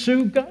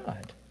pursue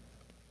God.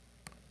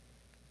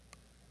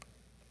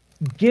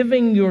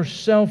 Giving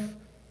yourself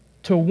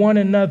to one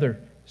another,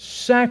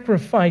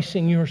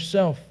 sacrificing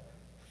yourself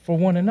for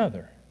one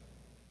another.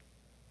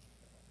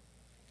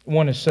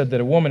 One has said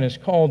that a woman is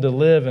called to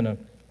live in a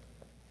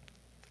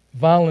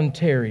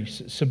voluntary,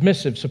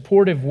 submissive,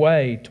 supportive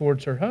way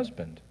towards her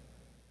husband.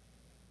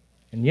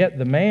 And yet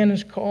the man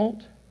is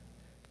called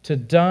to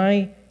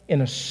die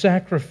in a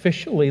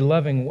sacrificially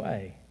loving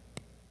way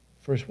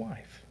for his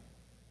wife.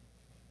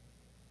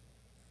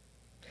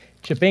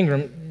 Chip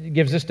Ingram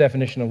gives this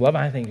definition of love.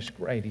 I think it's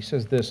great. He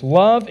says this: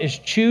 love is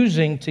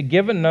choosing to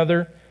give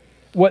another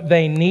what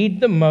they need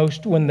the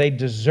most when they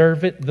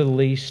deserve it the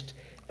least,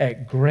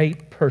 at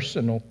great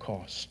personal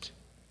cost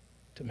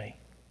to me.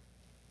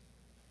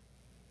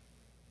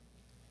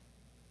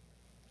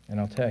 And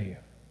I'll tell you,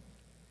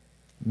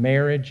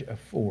 marriage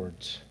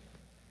affords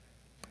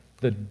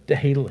the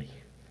daily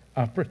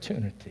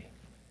opportunity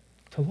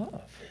to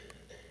love.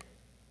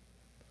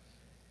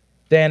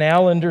 Dan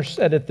Allender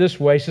said it this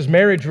way. He says,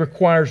 marriage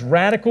requires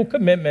radical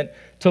commitment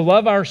to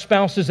love our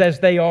spouses as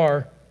they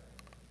are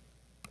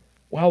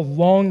while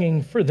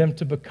longing for them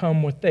to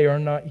become what they are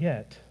not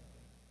yet.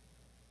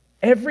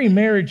 Every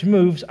marriage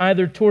moves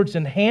either towards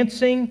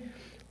enhancing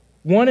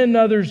one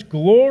another's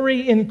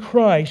glory in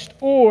Christ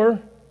or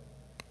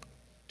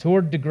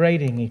toward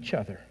degrading each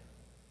other.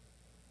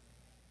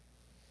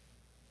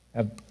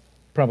 I've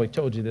probably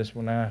told you this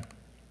when I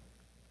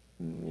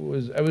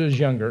was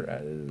younger.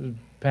 I was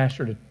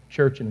pastor at a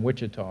church in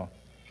Wichita.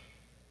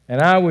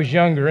 And I was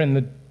younger and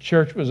the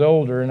church was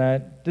older, and I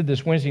did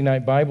this Wednesday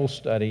night Bible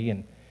study,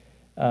 and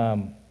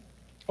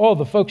all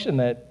the folks in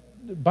that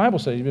Bible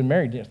study have been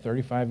married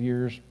 35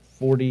 years,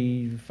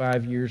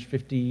 45 years,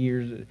 50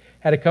 years.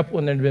 Had a couple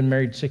and they'd been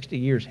married 60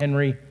 years,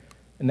 Henry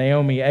and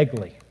Naomi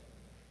Egley.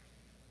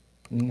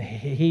 And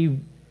he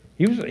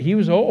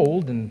was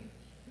old, and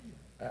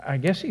I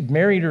guess he'd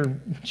married her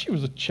when she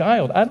was a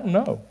child. I don't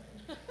know.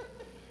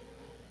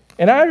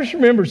 And I just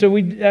remember, so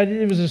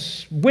it was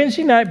this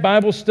Wednesday night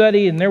Bible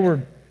study, and there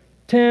were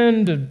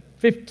 10 to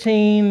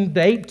 15 to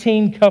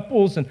 18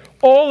 couples, and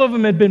all of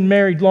them had been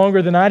married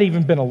longer than I'd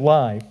even been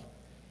alive.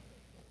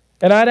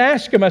 And I'd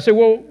ask them, I said,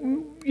 well,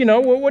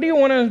 what do you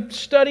want to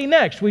study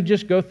next? We'd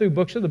just go through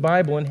books of the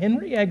Bible, and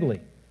Henry Egley,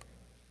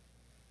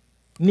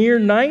 near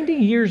 90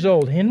 years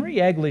old,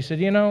 Henry Egley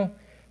said,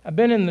 I've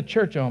been in the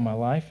church all my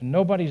life, and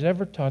nobody's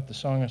ever taught the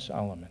Song of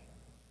Solomon.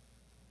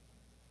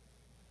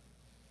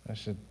 I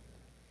said,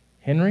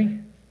 Henry,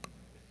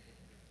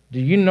 do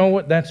you know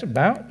what that's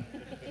about?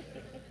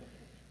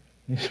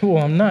 He said,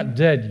 well, I'm not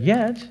dead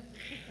yet.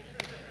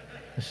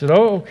 I said,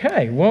 oh,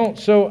 okay. Well,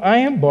 so I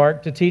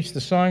embarked to teach the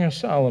Song of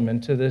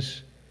Solomon to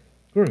this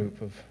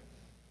group of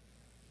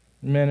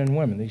men and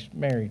women, these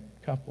married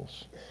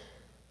couples.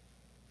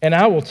 And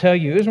I will tell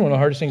you, this is one of the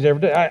hardest things I ever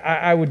did.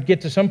 I would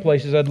get to some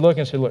places, I'd look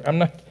and say, look,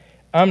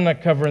 I'm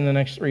not covering the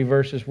next 3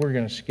 verses. We're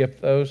going to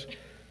skip those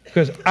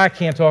because I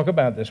can't talk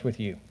about this with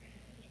you.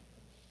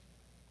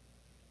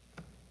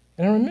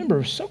 And I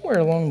remember somewhere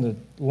along the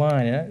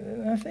line,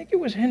 and I think it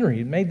was Henry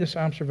who made this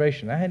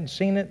observation. I hadn't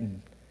seen it,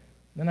 and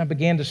then I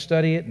began to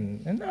study it,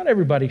 and not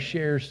everybody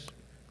shares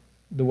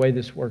the way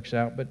this works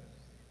out, but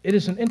it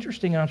is an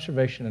interesting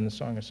observation in the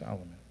Song of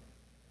Solomon.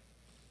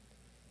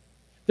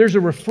 There's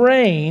a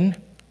refrain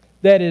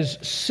that is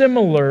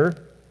similar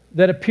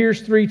that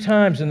appears 3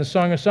 times in the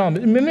Song of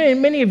Solomon.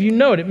 Many of you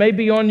know it. It may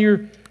be on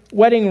your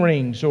wedding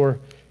rings, or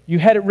you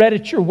had it read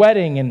at your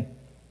wedding, and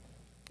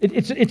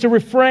it's a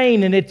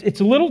refrain, and it's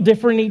a little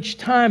different each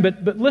time,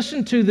 but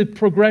listen to the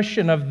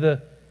progression of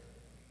the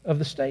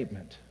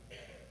statement.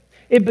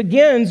 It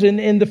begins,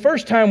 and the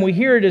first time we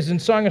hear it is in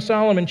Song of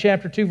Solomon,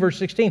 chapter 2, verse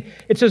 16.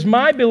 It says,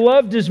 "My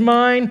beloved is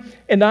mine,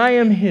 and I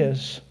am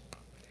his.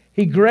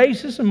 He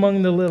graces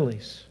among the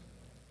lilies."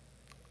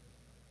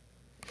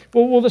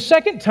 Well, the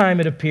second time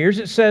it appears,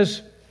 it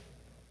says,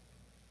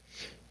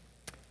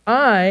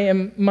 "I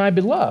am my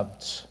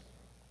beloved's,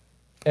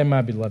 and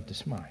my beloved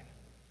is mine.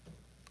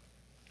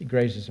 He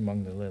grazes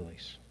among the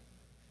lilies."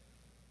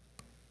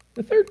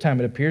 The third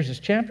time it appears is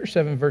chapter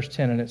 7, verse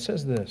 10, and it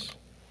says this,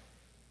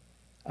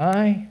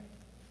 "I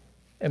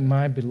am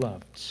my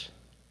beloved's,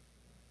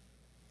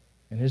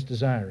 and his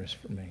desire is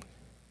for me."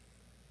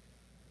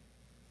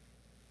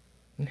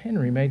 And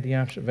Henry made the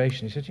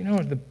observation. He said,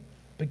 at the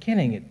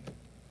beginning,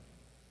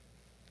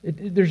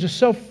 there's a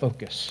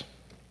self-focus.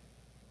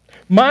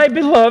 My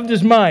beloved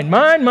is mine.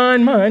 Mine,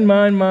 mine, mine,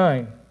 mine,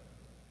 mine.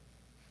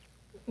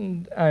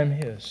 And I am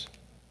his.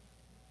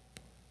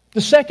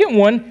 The second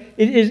one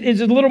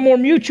is a little more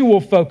mutual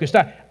focused.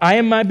 I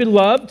am my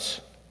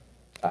beloved's.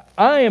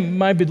 I am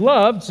my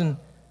beloved's, and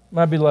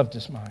my beloved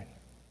is mine.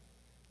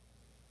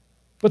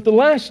 But the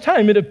last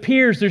time it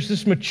appears, there's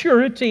this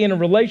maturity in a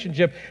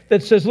relationship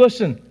that says,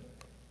 listen,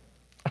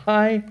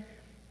 I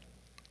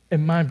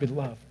am my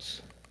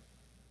beloved's,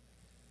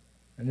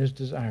 and his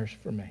desires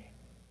for me.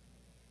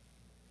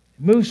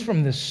 It moves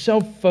from this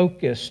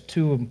self-focus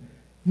to a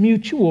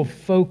mutual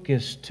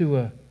focus to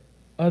a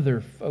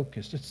other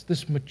focus. It's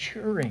this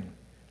maturing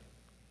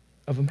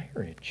of a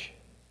marriage.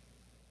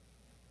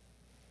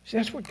 See,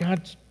 that's what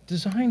God's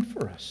design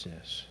for us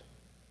is.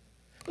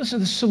 Listen,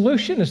 the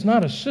solution is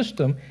not a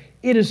system,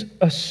 it is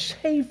a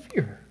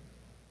Savior.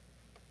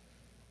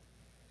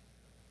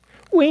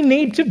 We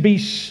need to be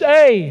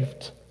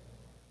saved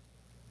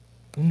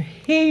and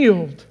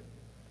healed.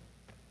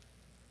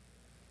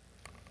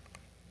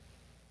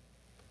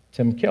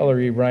 Tim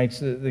Keller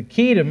writes that the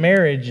key to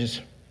marriage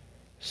is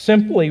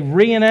simply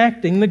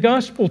reenacting the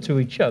gospel to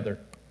each other.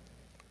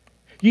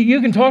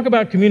 You can talk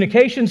about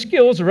communication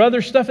skills or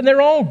other stuff, and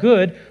they're all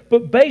good,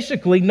 but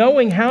basically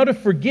knowing how to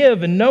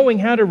forgive and knowing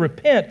how to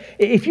repent.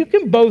 If you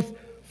can both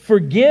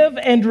forgive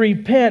and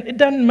repent, it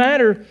doesn't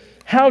matter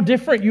how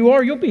different you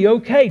are, you'll be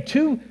okay.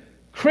 2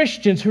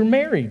 Christians who are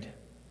married,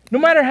 no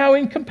matter how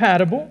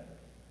incompatible,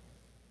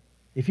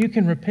 if you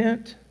can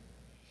repent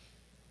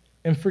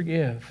and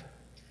forgive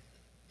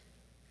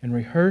and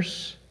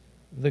rehearse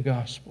the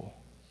gospel,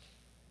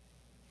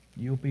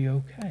 you'll be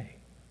okay.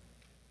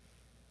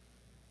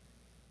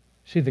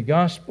 See, the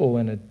gospel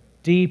and a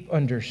deep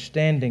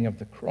understanding of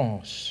the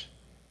cross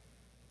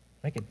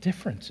make a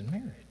difference in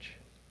marriage.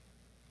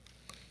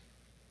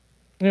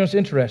 It's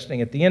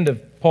interesting. At the end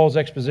of Paul's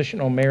exposition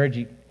on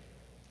marriage,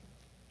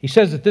 he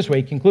says it this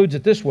way. He concludes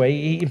it this way.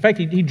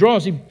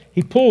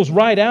 He pulls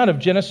right out of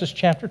Genesis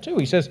chapter 2.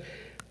 He says,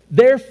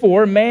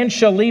 "Therefore, man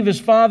shall leave his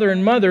father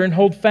and mother and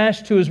hold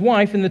fast to his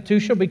wife, and the two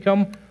shall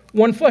become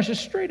one flesh." It's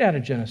straight out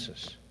of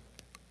Genesis.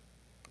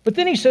 But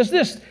then he says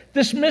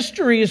this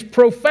mystery is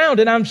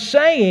profound, and I'm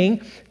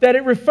saying that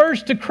it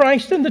refers to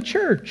Christ and the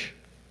church.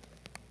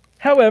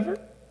 "However,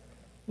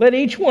 let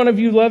each one of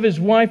you love his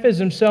wife as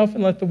himself,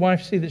 and let the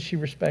wife see that she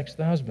respects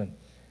the husband."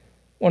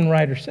 One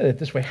writer said it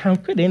this way: how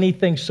could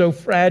anything so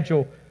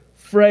fragile,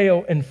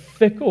 frail, and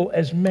fickle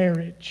as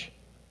marriage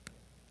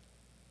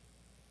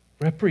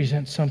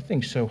represent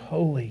something so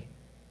holy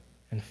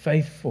and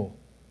faithful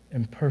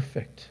and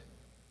perfect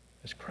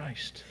as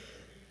Christ?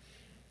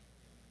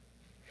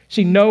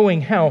 See,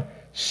 knowing how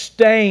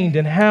stained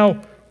and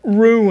how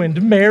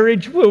ruined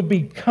marriage will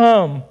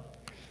become,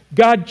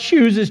 God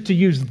chooses to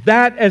use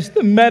that as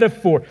the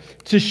metaphor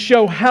to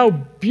show how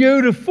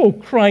beautiful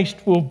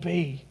Christ will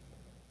be.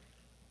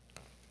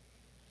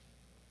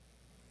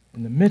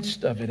 In the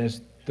midst of it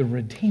as the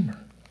Redeemer,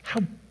 how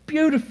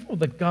beautiful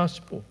the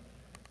gospel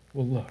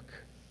will look.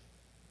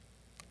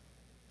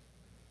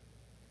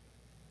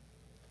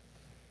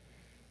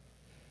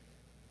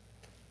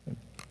 That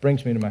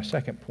brings me to my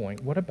second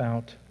point. What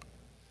about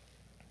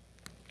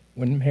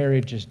when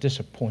marriage is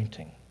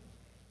disappointing?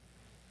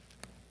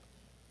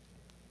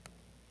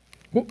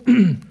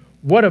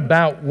 What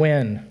about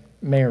when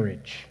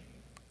marriage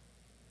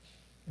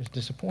is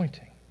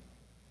disappointing?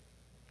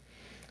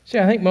 See,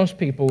 I think most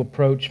people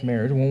approach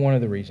marriage, well, one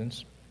of the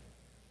reasons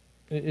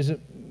is that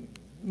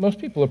most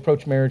people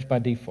approach marriage by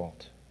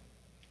default.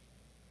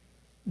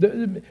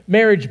 The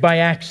marriage by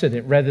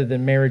accident rather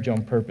than marriage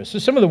on purpose. So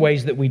some of the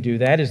ways that we do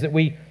that is that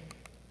we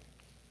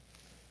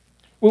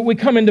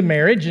come into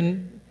marriage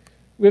and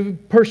we have a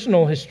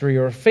personal history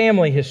or a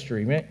family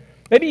history.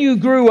 Maybe you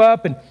grew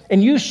up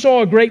and you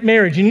saw a great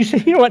marriage and you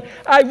said, you know what,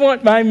 I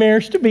want my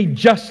marriage to be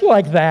just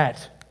like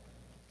that.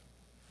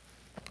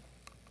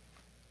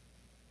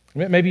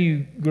 Maybe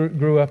you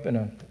grew up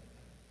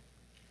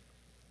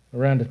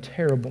around a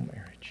terrible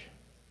marriage.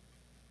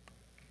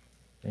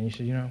 And you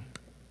said, you know,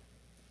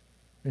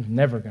 it's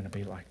never going to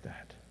be like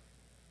that.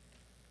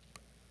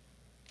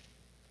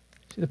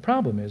 See, the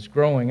problem is,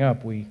 growing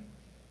up, we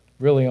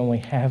really only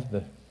have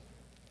the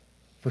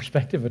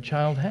perspective a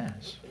child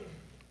has.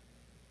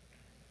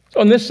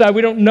 So on this side,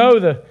 we don't know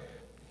the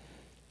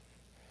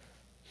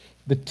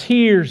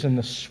tears and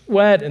the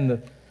sweat and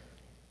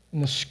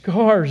the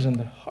scars and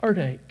the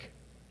heartache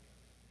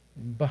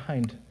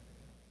behind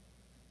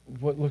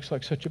what looks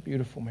like such a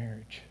beautiful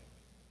marriage.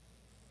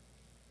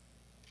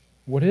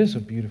 What is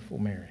a beautiful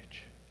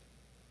marriage?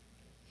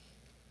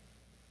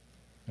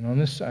 And on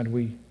this side,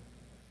 we're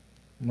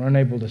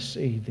unable to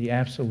see the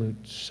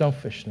absolute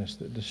selfishness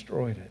that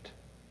destroyed it.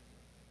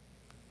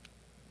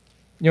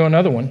 You know,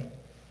 another one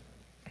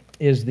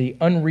is the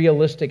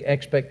unrealistic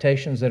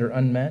expectations that are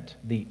unmet.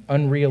 The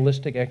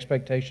unrealistic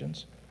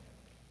expectations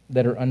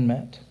that are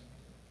unmet.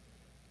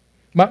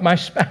 My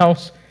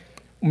spouse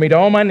will meet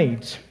all my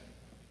needs.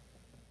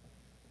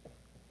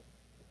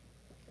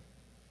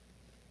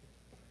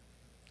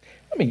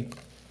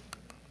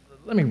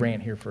 Let me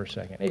rant here for a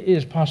second. It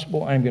is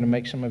possible I'm going to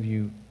make some of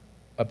you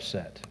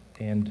upset,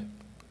 and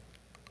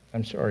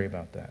I'm sorry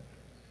about that.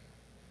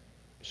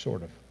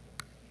 Sort of.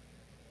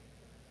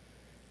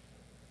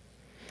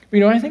 But,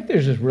 you know, I think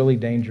there's this really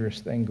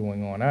dangerous thing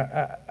going on.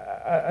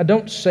 I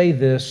don't say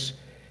this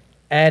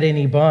at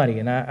anybody,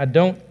 and I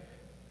don't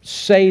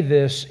say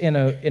this in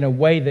a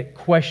way that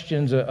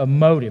questions a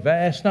motive.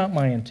 That's not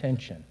my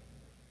intention.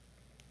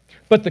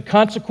 But the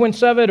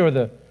consequence of it, or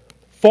the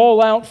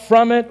fallout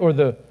from it, or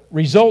the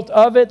result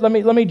of it, let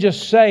me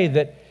just say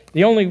that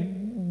the only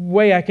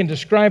way I can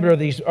describe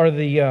it are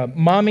the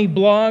mommy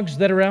blogs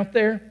that are out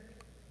there.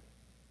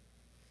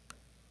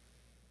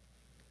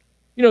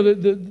 You know,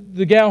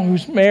 the gal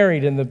who's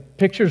married and the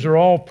pictures are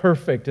all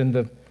perfect and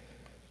the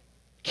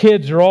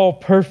kids are all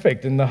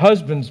perfect and the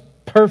husband's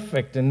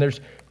perfect and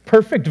there's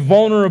perfect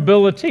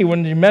vulnerability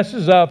when he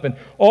messes up and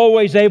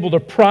always able to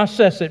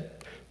process it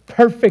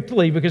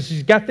perfectly because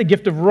he's got the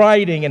gift of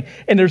writing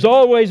and there's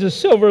always a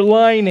silver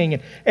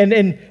lining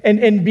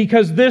and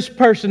because this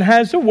person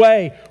has a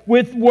way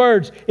with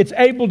words, it's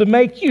able to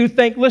make you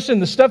think, listen,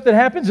 the stuff that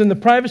happens in the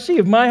privacy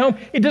of my home,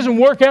 it doesn't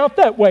work out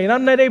that way and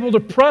I'm not able to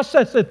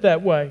process it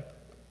that way.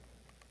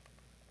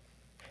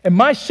 And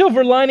my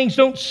silver linings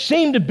don't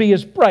seem to be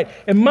as bright.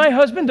 And my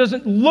husband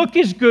doesn't look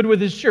as good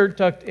with his shirt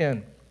tucked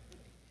in.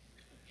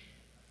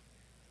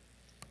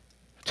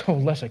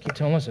 I keep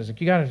telling Les, I said,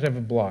 you got to have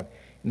a blog.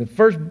 And the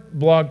first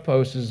blog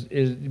post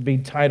is be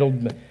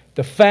titled,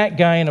 The Fat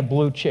Guy in a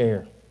Blue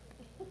Chair.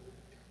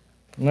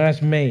 And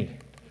that's me.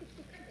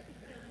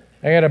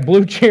 I got a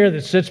blue chair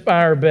that sits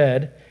by our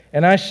bed,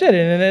 and I sit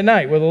in it at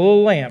night with a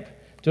little lamp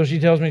until she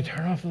tells me,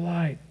 turn off the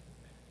light.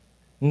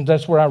 And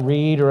that's where I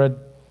read, or I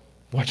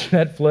watch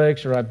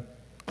Netflix, or I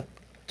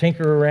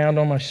tinker around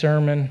on my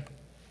sermon.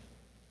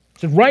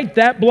 So write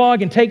that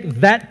blog and take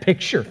that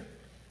picture.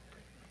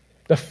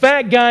 The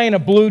fat guy in a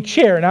blue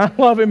chair, and I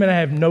love him and I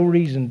have no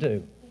reason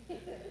to.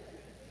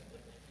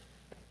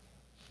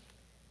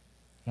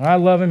 I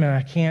love him and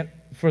I can't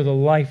for the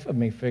life of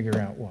me figure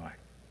out why.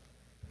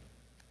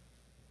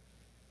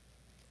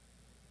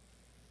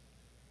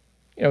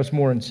 You know, it's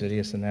more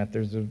insidious than that.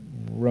 There's the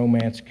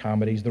romance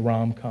comedies, the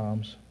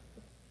rom-coms,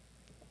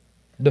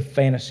 the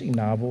fantasy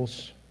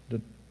novels,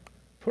 the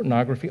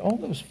pornography. All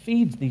those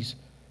feeds these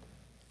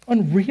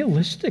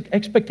unrealistic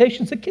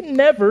expectations that can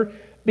never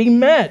be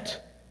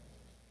met.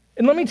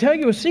 And let me tell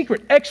you a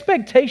secret.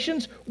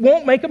 Expectations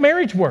won't make a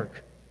marriage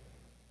work.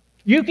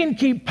 You can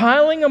keep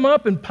piling them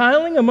up and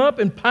piling them up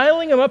and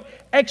piling them up.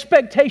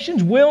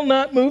 Expectations will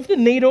not move the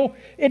needle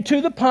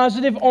into the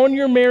positive on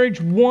your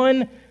marriage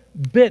one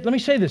bit. Let me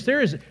say this.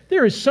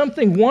 There is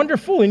something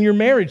wonderful in your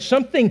marriage,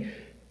 something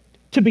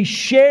to be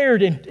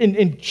shared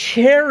and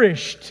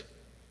cherished.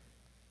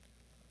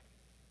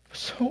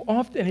 So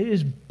often it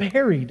is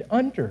buried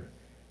under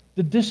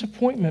the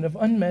disappointment of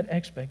unmet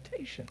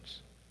expectations.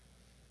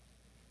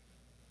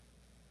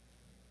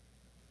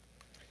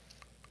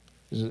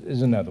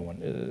 Is another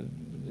one.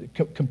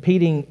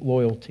 Competing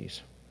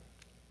loyalties.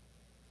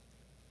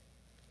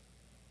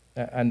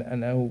 I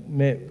know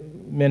men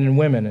and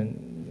women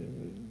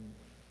and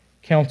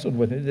counseled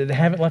with it that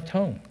haven't left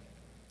home.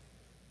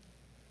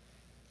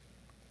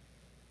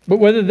 But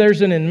whether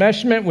there's an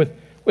enmeshment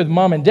with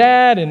mom and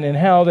dad and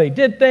how they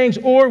did things,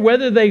 or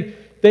whether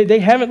they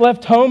haven't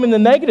left home in the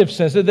negative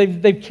sense, that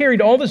they've carried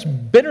all this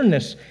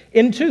bitterness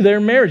into their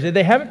marriage, that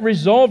they haven't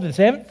resolved this,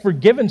 they haven't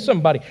forgiven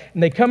somebody,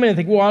 and they come in and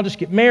think, well, I'll just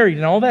get married,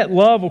 and all that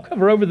love will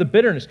cover over the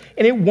bitterness.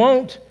 And it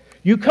won't.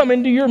 You come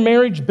into your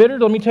marriage bitter,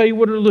 let me tell you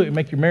what it'll do. It'll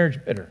make your marriage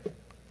bitter.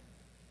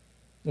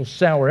 It'll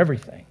sour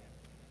everything.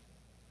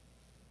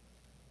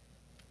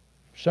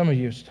 For some of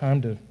you, it's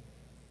time to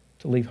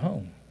leave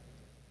home.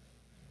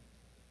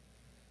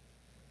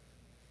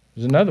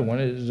 There's another one,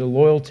 is a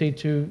loyalty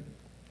to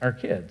our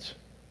kids.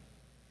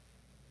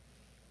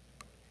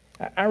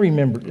 I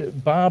remember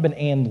Bob and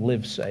Ann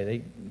Livesay.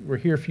 They were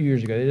here a few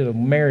years ago. They did a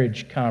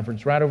marriage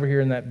conference right over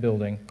here in that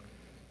building.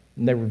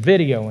 And they were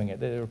videoing it.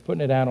 They were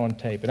putting it out on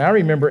tape. And I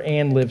remember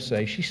Ann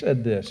Livesay. She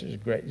said this. It was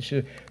great. She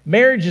said,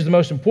 marriage is the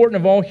most important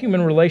of all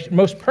human relations,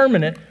 most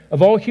permanent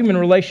of all human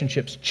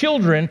relationships.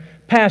 Children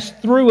pass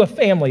through a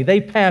family. They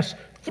pass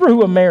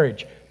through a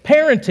marriage.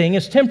 Parenting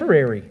is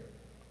temporary.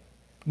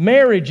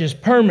 Marriage is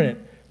permanent.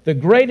 The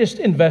greatest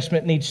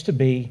investment needs to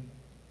be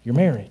your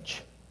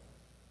marriage.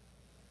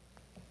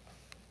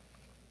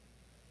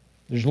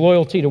 There's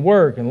loyalty to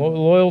work and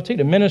loyalty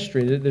to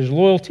ministry. There's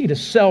loyalty to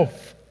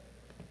self.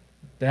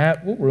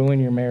 That will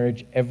ruin your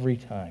marriage every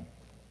time.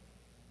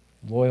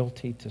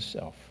 Loyalty to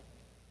self.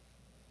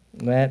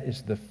 That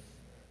is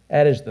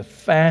the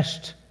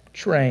fast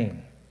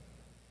train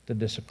to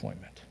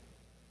disappointment.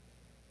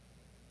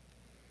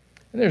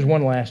 And there's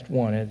one last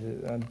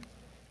one.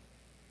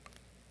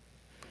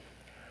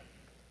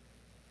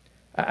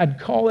 I'd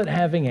call it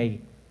having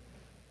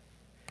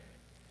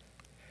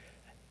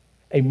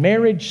a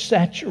marriage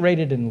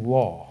saturated in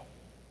law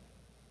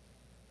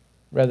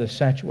rather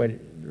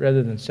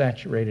than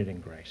saturated in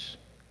grace.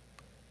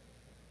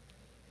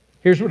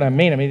 Here's what I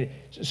mean.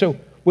 So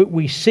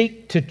we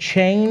seek to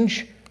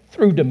change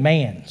through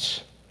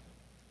demands.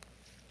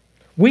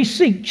 We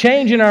seek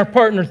change in our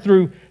partner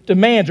through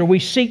demands, or we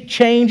seek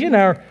change in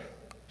our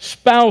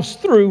spouse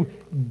through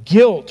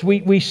guilt.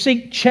 We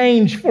seek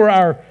change for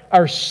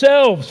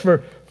ourselves,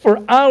 for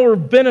our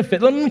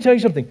benefit. Let me tell you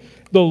something.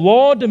 The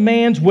law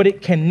demands what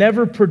it can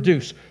never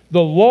produce. The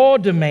law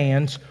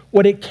demands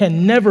what it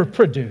can never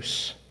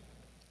produce.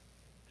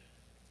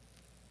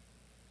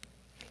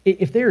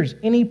 If there is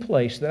any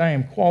place that I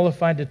am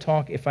qualified to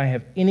talk, if I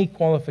have any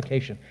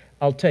qualification,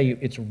 I'll tell you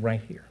it's right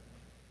here.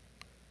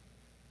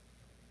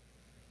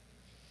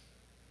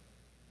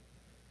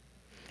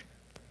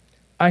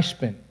 I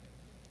spent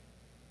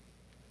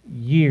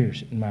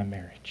years in my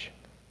marriage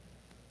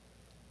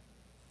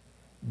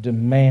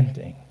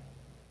demanding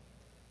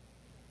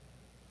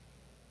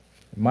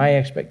my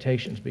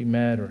expectations be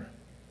met or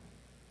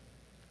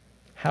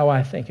how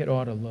I think it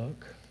ought to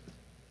look.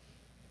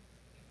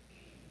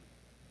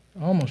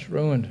 I almost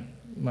ruined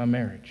my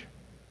marriage.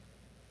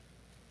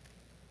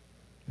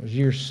 It was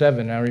year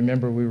 7. I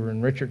remember we were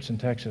in Richardson,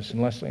 Texas,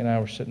 and Leslie and I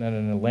were sitting at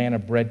an Atlanta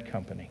bread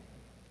company.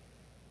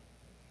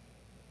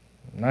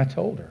 And I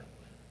told her,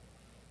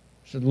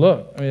 I said,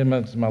 look,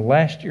 it's my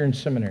last year in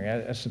seminary.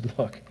 I said,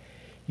 look,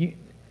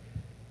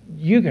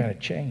 you got to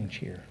change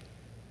here.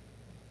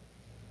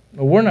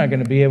 Well, we're not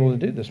going to be able to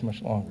do this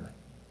much longer.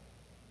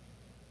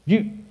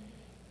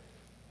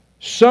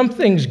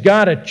 Something's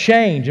got to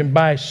change, and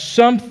by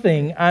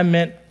something, I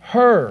meant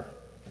her.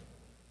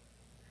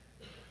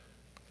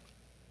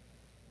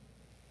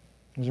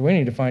 I said, we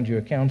need to find you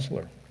a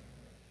counselor.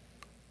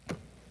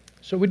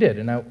 So we did,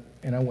 and I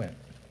went.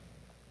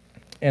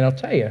 And I'll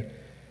tell you,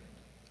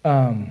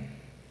 tell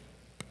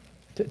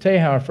you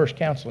how our first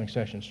counseling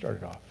session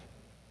started off.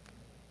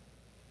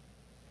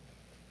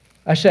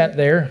 I sat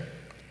there.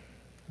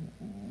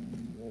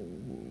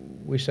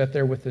 We sat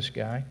there with this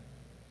guy.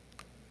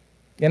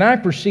 And I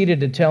proceeded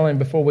to tell him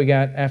before we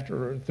got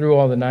through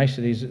all the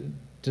niceties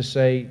to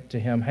say to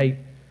him, hey,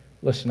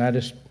 listen, I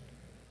just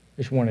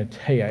want to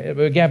tell you. I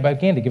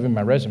began to give him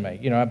my resume.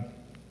 I've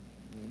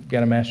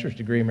got a master's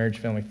degree in marriage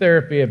and family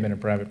therapy. I've been in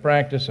private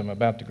practice. I'm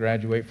about to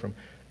graduate from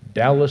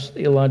Dallas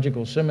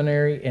Theological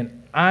Seminary.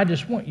 And I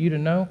just want you to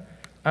know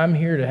I'm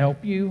here to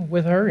help you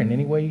with her in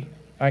any way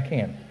I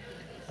can.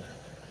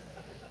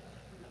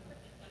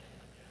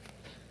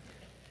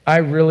 I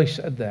really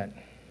said that.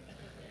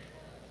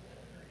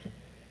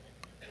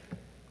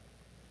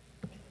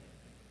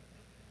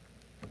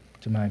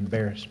 To my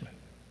embarrassment.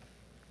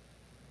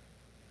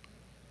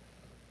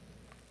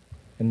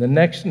 In the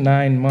next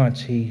 9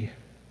 months, he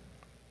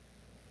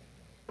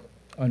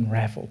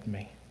unraveled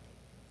me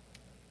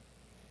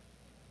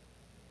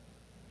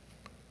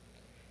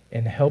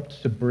and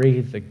helped to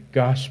breathe the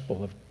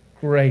gospel of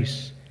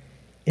grace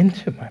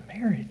into my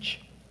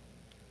marriage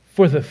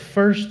for the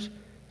first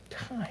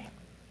time.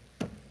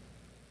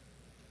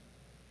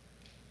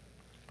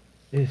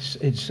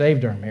 It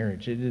saved our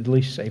marriage. It at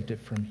least saved it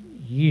from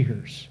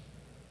years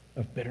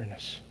of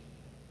bitterness.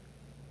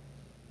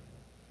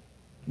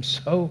 I'm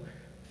so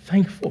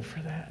thankful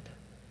for that.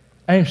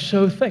 I am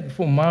so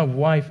thankful my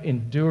wife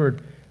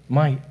endured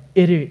my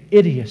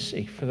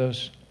idiocy for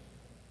those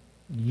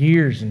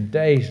years and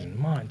days and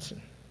months.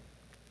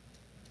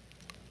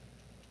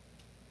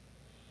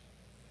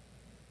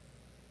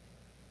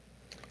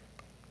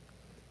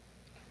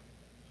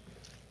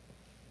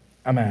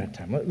 I'm out of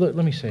time. Let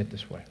me say it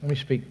this way. Let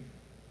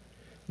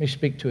me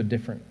speak to a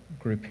different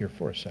group here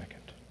for a second.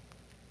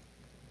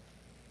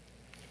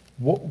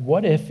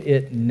 What if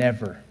it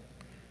never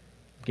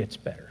gets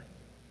better?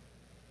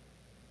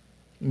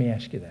 Let me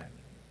ask you that.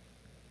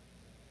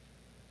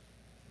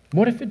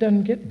 What if it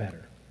doesn't get better?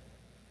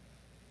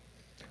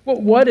 Well,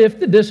 what if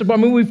the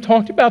disappointment, I mean, we've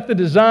talked about the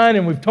design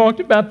and we've talked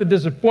about the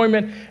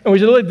disappointment, and we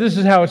said, look, this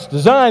is how it's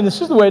designed,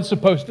 this is the way it's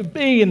supposed to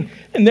be, and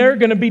there are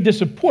going to be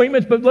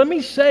disappointments, but let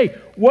me say,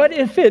 what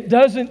if it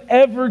doesn't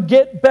ever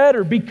get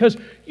better? Because,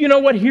 you know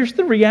what, here's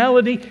the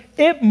reality,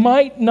 it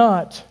might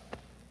not.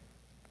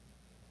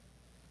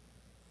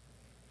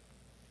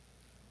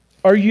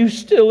 Are you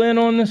still in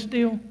on this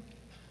deal?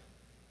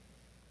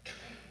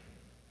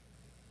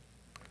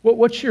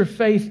 What's your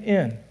faith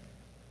in?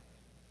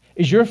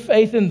 Is your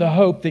faith in the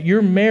hope that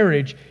your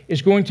marriage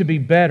is going to be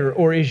better?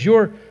 Or is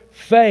your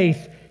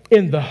faith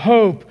in the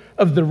hope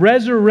of the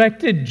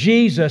resurrected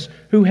Jesus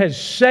who has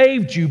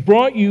saved you,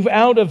 brought you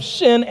out of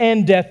sin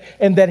and death,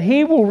 and that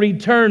He will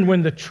return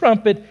when the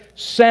trumpet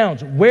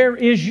sounds? Where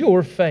is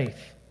your faith?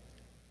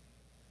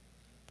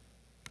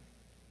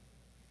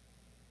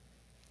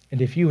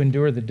 And if you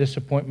endure the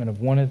disappointment of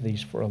one of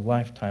these for a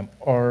lifetime,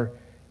 are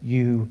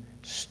you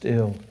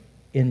still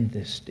in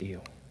this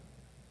deal?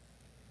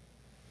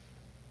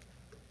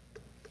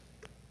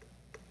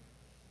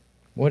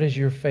 What is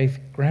your faith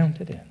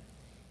grounded in?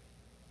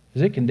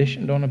 Is it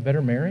conditioned on a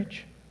better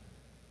marriage?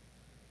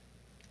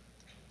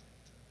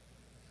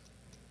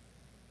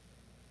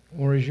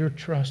 Or is your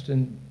trust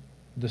in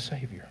the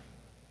Savior?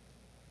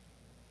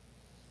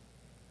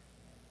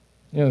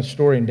 You know the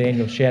story in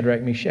Daniel,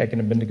 Shadrach, Meshach, and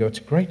Abednego. It's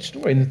a great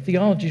story, and the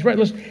theology is right.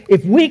 Listen,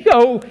 if we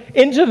go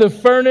into the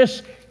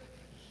furnace,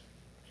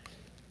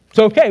 it's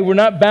okay. We're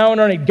not bowing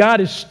our knee.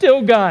 God is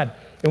still God,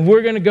 and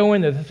we're going to go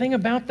in there. The thing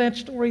about that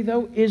story,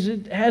 though, is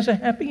it has a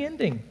happy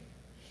ending.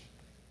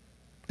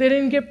 They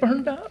didn't get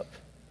burned up.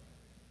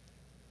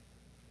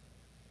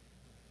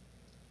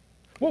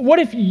 Well, what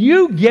if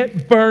you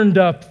get burned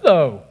up,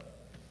 though?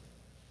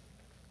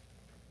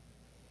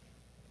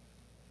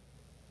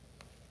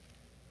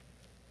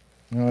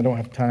 No, I don't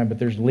have time, but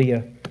there's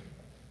Leah,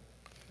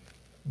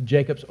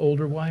 Jacob's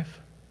older wife.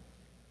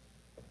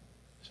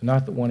 It's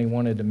not the one he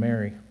wanted to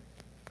marry.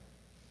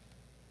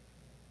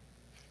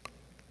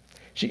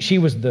 She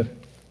was the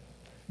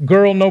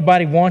girl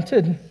nobody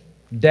wanted.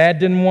 Dad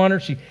didn't want her.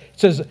 She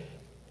says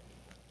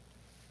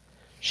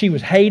she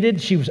was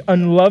hated. She was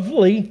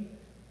unlovely.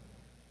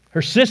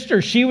 Her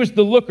sister, she was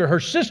the looker. Her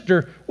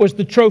sister was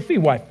the trophy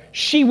wife.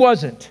 She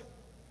wasn't.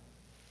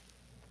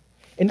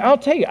 And I'll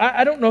tell you,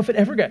 I don't know if it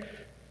ever got...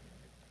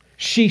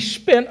 She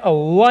spent a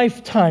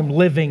lifetime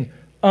living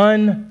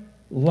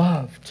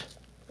unloved.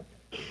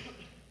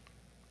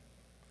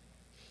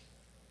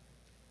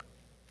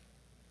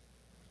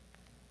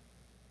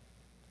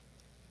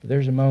 But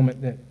there's a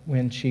moment that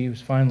when she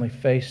was finally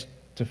face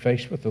to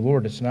face with the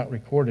Lord, it's not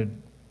recorded.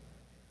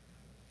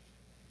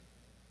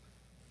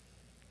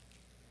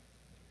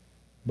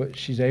 But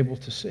she's able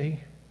to see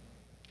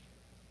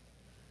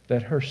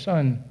that her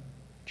son,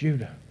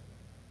 Judah,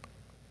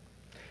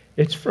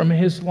 it's from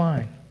his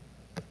line.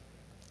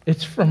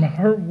 It's from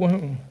her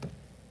womb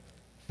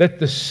that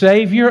the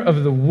Savior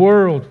of the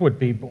world would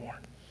be born.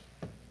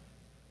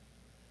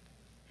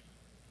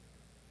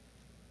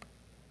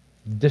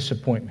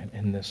 Disappointment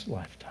in this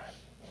lifetime.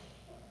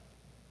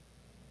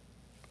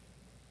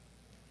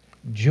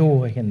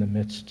 Joy in the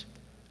midst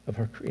of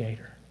her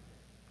Creator.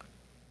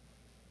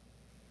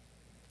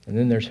 And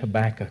then there's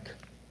Habakkuk.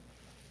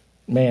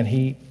 Man,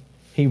 he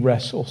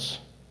wrestles.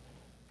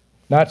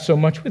 Not so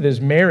much with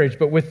his marriage,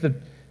 but with the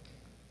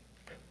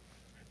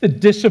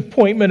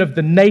disappointment of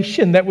the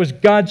nation that was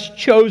God's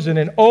chosen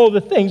and all the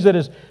things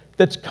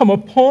that's come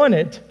upon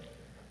it.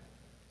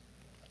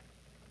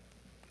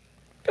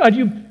 God,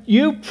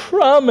 you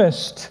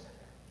promised.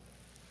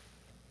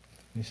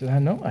 He said, I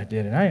know I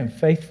did, and I am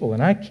faithful,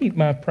 and I keep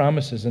my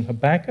promises. And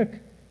Habakkuk,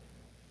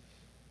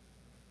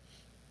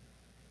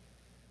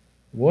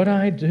 what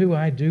I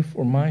do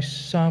for my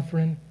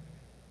sovereign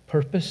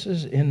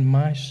purposes in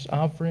my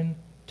sovereign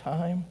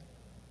time.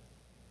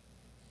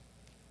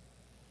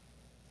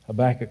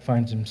 Habakkuk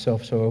finds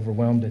himself so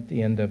overwhelmed at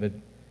the end of it.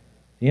 At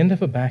the end of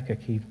Habakkuk,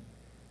 he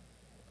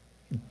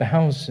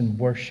bows in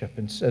worship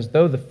and says,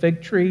 though the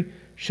fig tree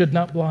should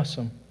not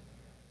blossom,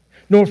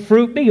 nor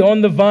fruit be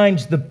on the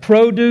vines, the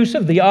produce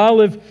of the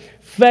olive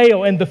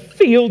fail, and the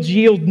fields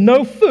yield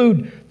no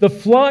food, the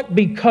flock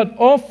be cut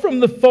off from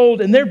the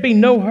fold, and there be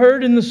no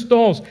herd in the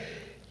stalls,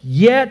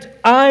 yet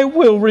I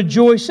will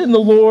rejoice in the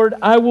Lord.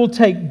 I will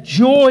take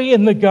joy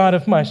in the God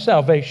of my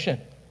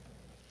salvation.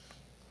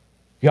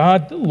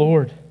 God the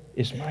Lord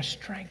is my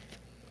strength.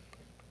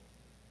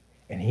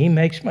 And He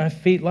makes my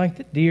feet like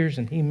the deer's,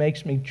 and He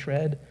makes me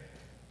tread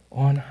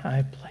on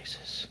high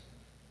places.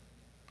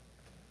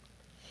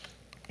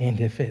 And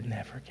if it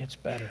never gets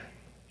better,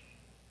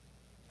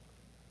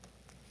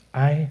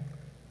 I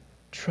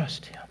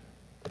trust Him.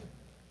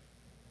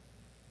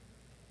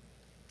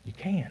 You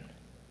can.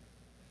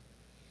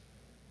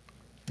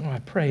 Oh, I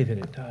pray that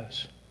it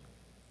does.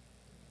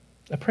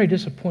 I pray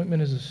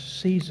disappointment is a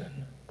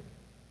season.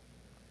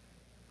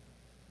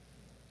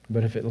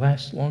 But if it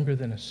lasts longer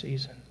than a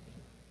season,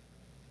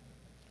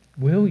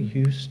 will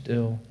you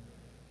still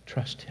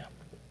trust Him?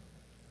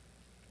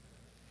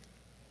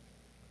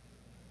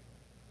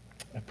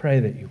 I pray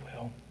that you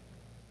will.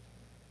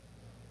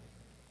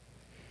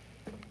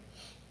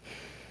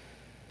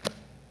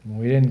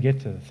 We didn't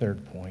get to the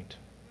third point.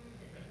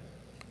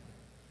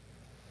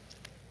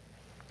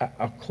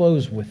 I'll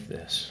close with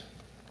this.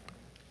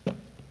 It's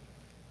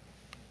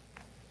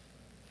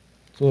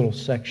a little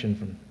section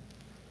from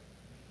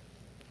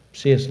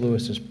C.S.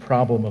 Lewis's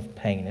Problem of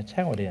Pain. It's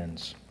how it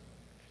ends.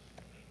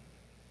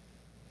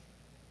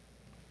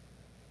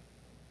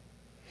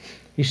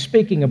 He's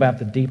speaking about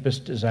the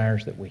deepest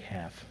desires that we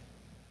have.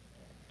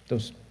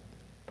 Those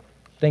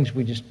things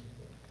we just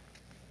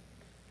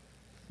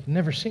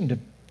never seem to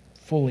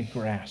fully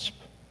grasp.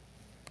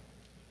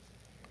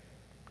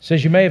 He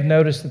says, you may have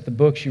noticed that the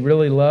books you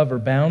really love are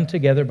bound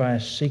together by a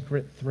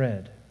secret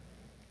thread.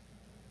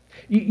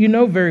 You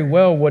know very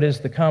well what is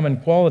the common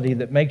quality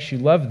that makes you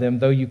love them,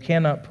 though you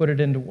cannot put it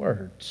into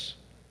words.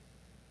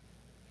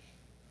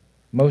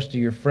 Most of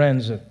your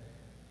friends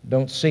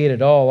don't see it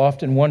at all,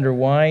 often wonder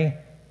why,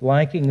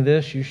 liking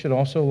this, you should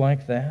also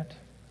like that.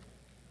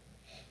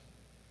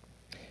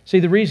 See,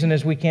 the reason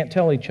is we can't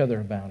tell each other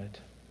about it.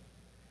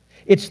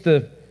 It's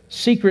the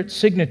secret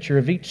signature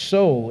of each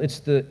soul. It's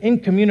the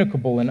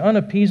incommunicable and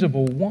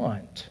unappeasable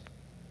want.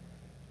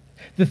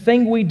 The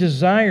thing we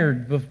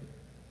desired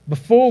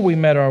before we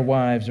met our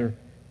wives or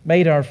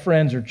made our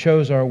friends or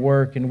chose our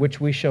work, and which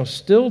we shall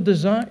still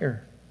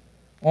desire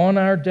on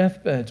our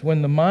deathbeds,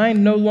 when the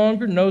mind no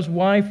longer knows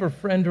wife or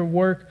friend or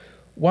work,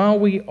 while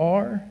we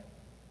are,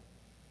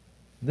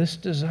 this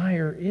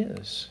desire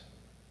is.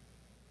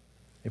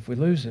 If we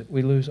lose it,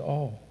 we lose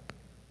all.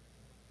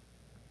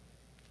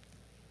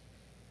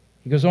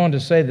 He goes on to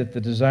say that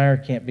the desire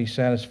can't be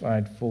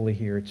satisfied fully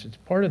here. It's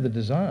part of the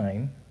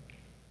design,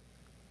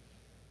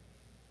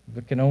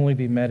 but can only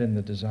be met in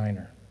the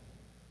designer.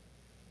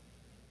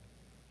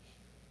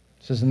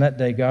 It says, in that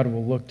day, God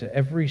will look to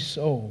every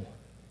soul.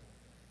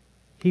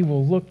 He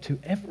will look to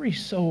every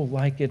soul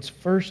like its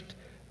first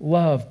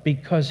love,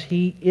 because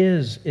He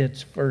is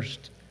its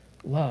first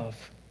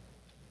love.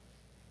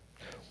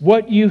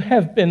 What you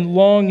have been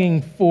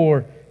longing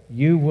for,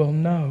 you will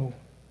know.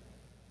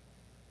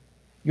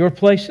 Your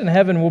place in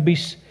heaven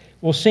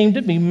will seem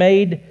to be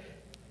made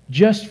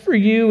just for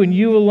you and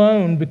you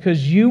alone,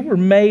 because you were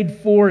made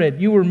for it.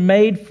 You were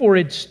made for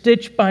it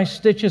stitch by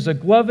stitch, as a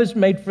glove is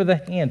made for the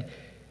hand.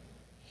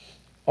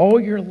 All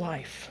your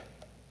life,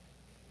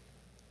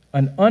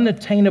 an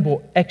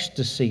unattainable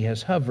ecstasy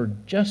has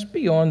hovered just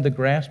beyond the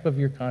grasp of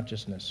your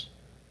consciousness.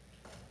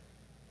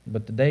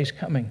 But the day's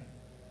coming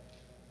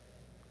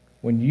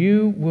when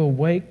you will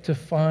wake to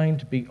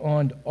find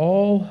beyond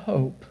all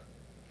hope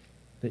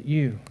that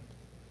you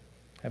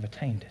have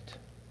attained it.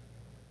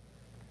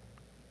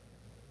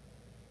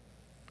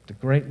 The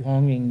great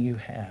longing you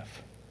have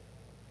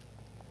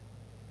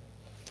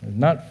is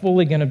not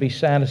fully going to be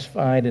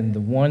satisfied in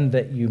the one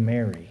that you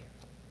marry,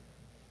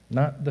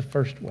 not the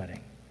first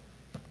wedding.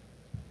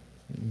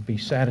 You'll be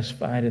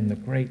satisfied in the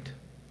great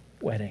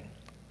wedding,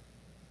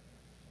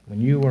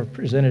 when you are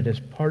presented as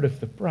part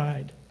of the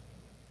bride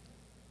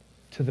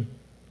to the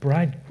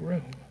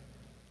bridegroom,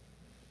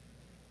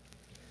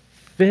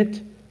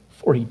 fit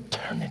for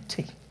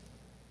eternity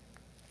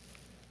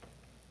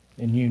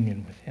in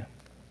union with Him.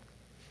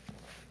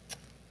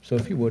 So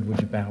if you would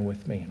you bow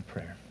with me in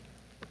prayer?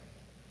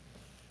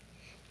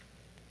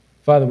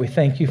 Father, we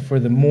thank you for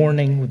the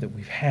morning that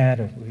we've had.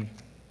 We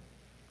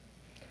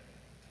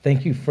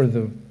thank you for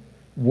the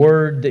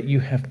word that you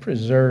have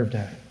preserved.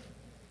 I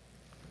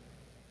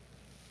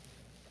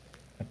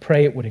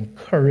pray it would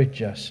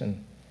encourage us,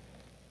 and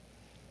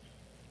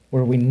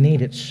where we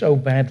need it so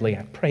badly,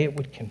 I pray it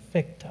would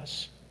convict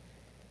us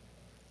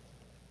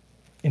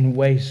in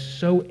ways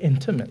so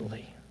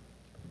intimately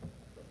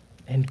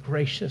and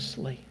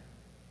graciously.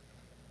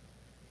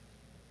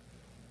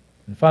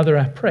 And Father,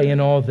 I pray in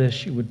all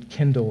this you would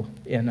kindle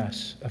in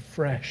us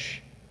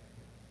afresh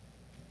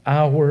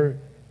our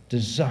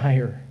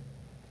desire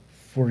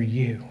for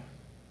you.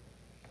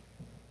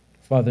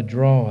 Father,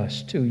 draw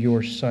us to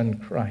your Son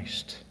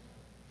Christ,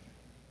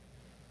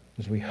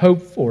 as we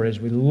hope for, as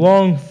we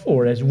long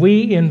for, as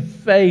we in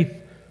faith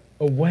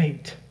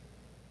await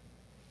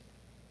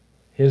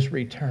His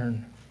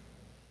return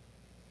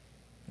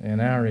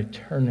and our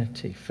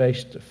eternity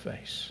face to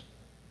face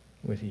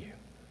with you.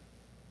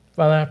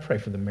 Father, I pray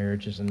for the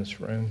marriages in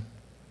this room.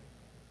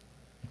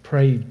 I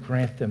pray you'd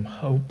grant them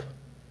hope.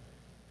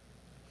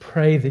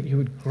 Pray that you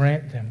would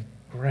grant them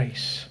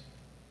grace,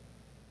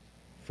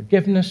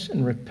 forgiveness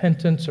and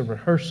repentance, a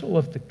rehearsal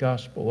of the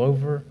gospel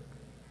over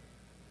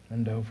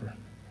and over,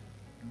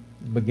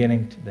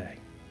 beginning today.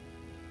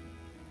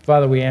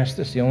 Father, we ask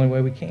this the only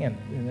way we can,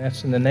 and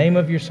that's in the name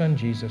of your Son,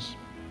 Jesus,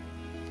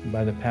 and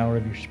by the power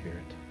of your Spirit.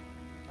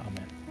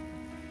 Amen.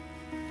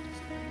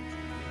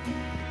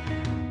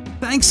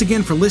 Thanks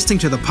again for listening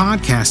to the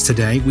podcast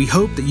today. We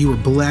hope that you were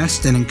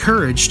blessed and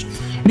encouraged.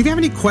 And if you have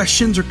any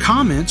questions or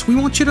comments, we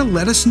want you to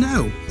let us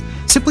know.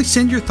 Simply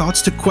send your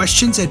thoughts to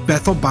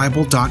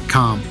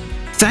questions@bethelbible.com.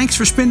 Thanks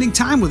for spending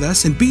time with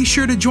us, and be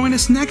sure to join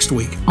us next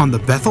week on the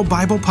Bethel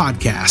Bible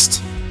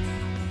Podcast.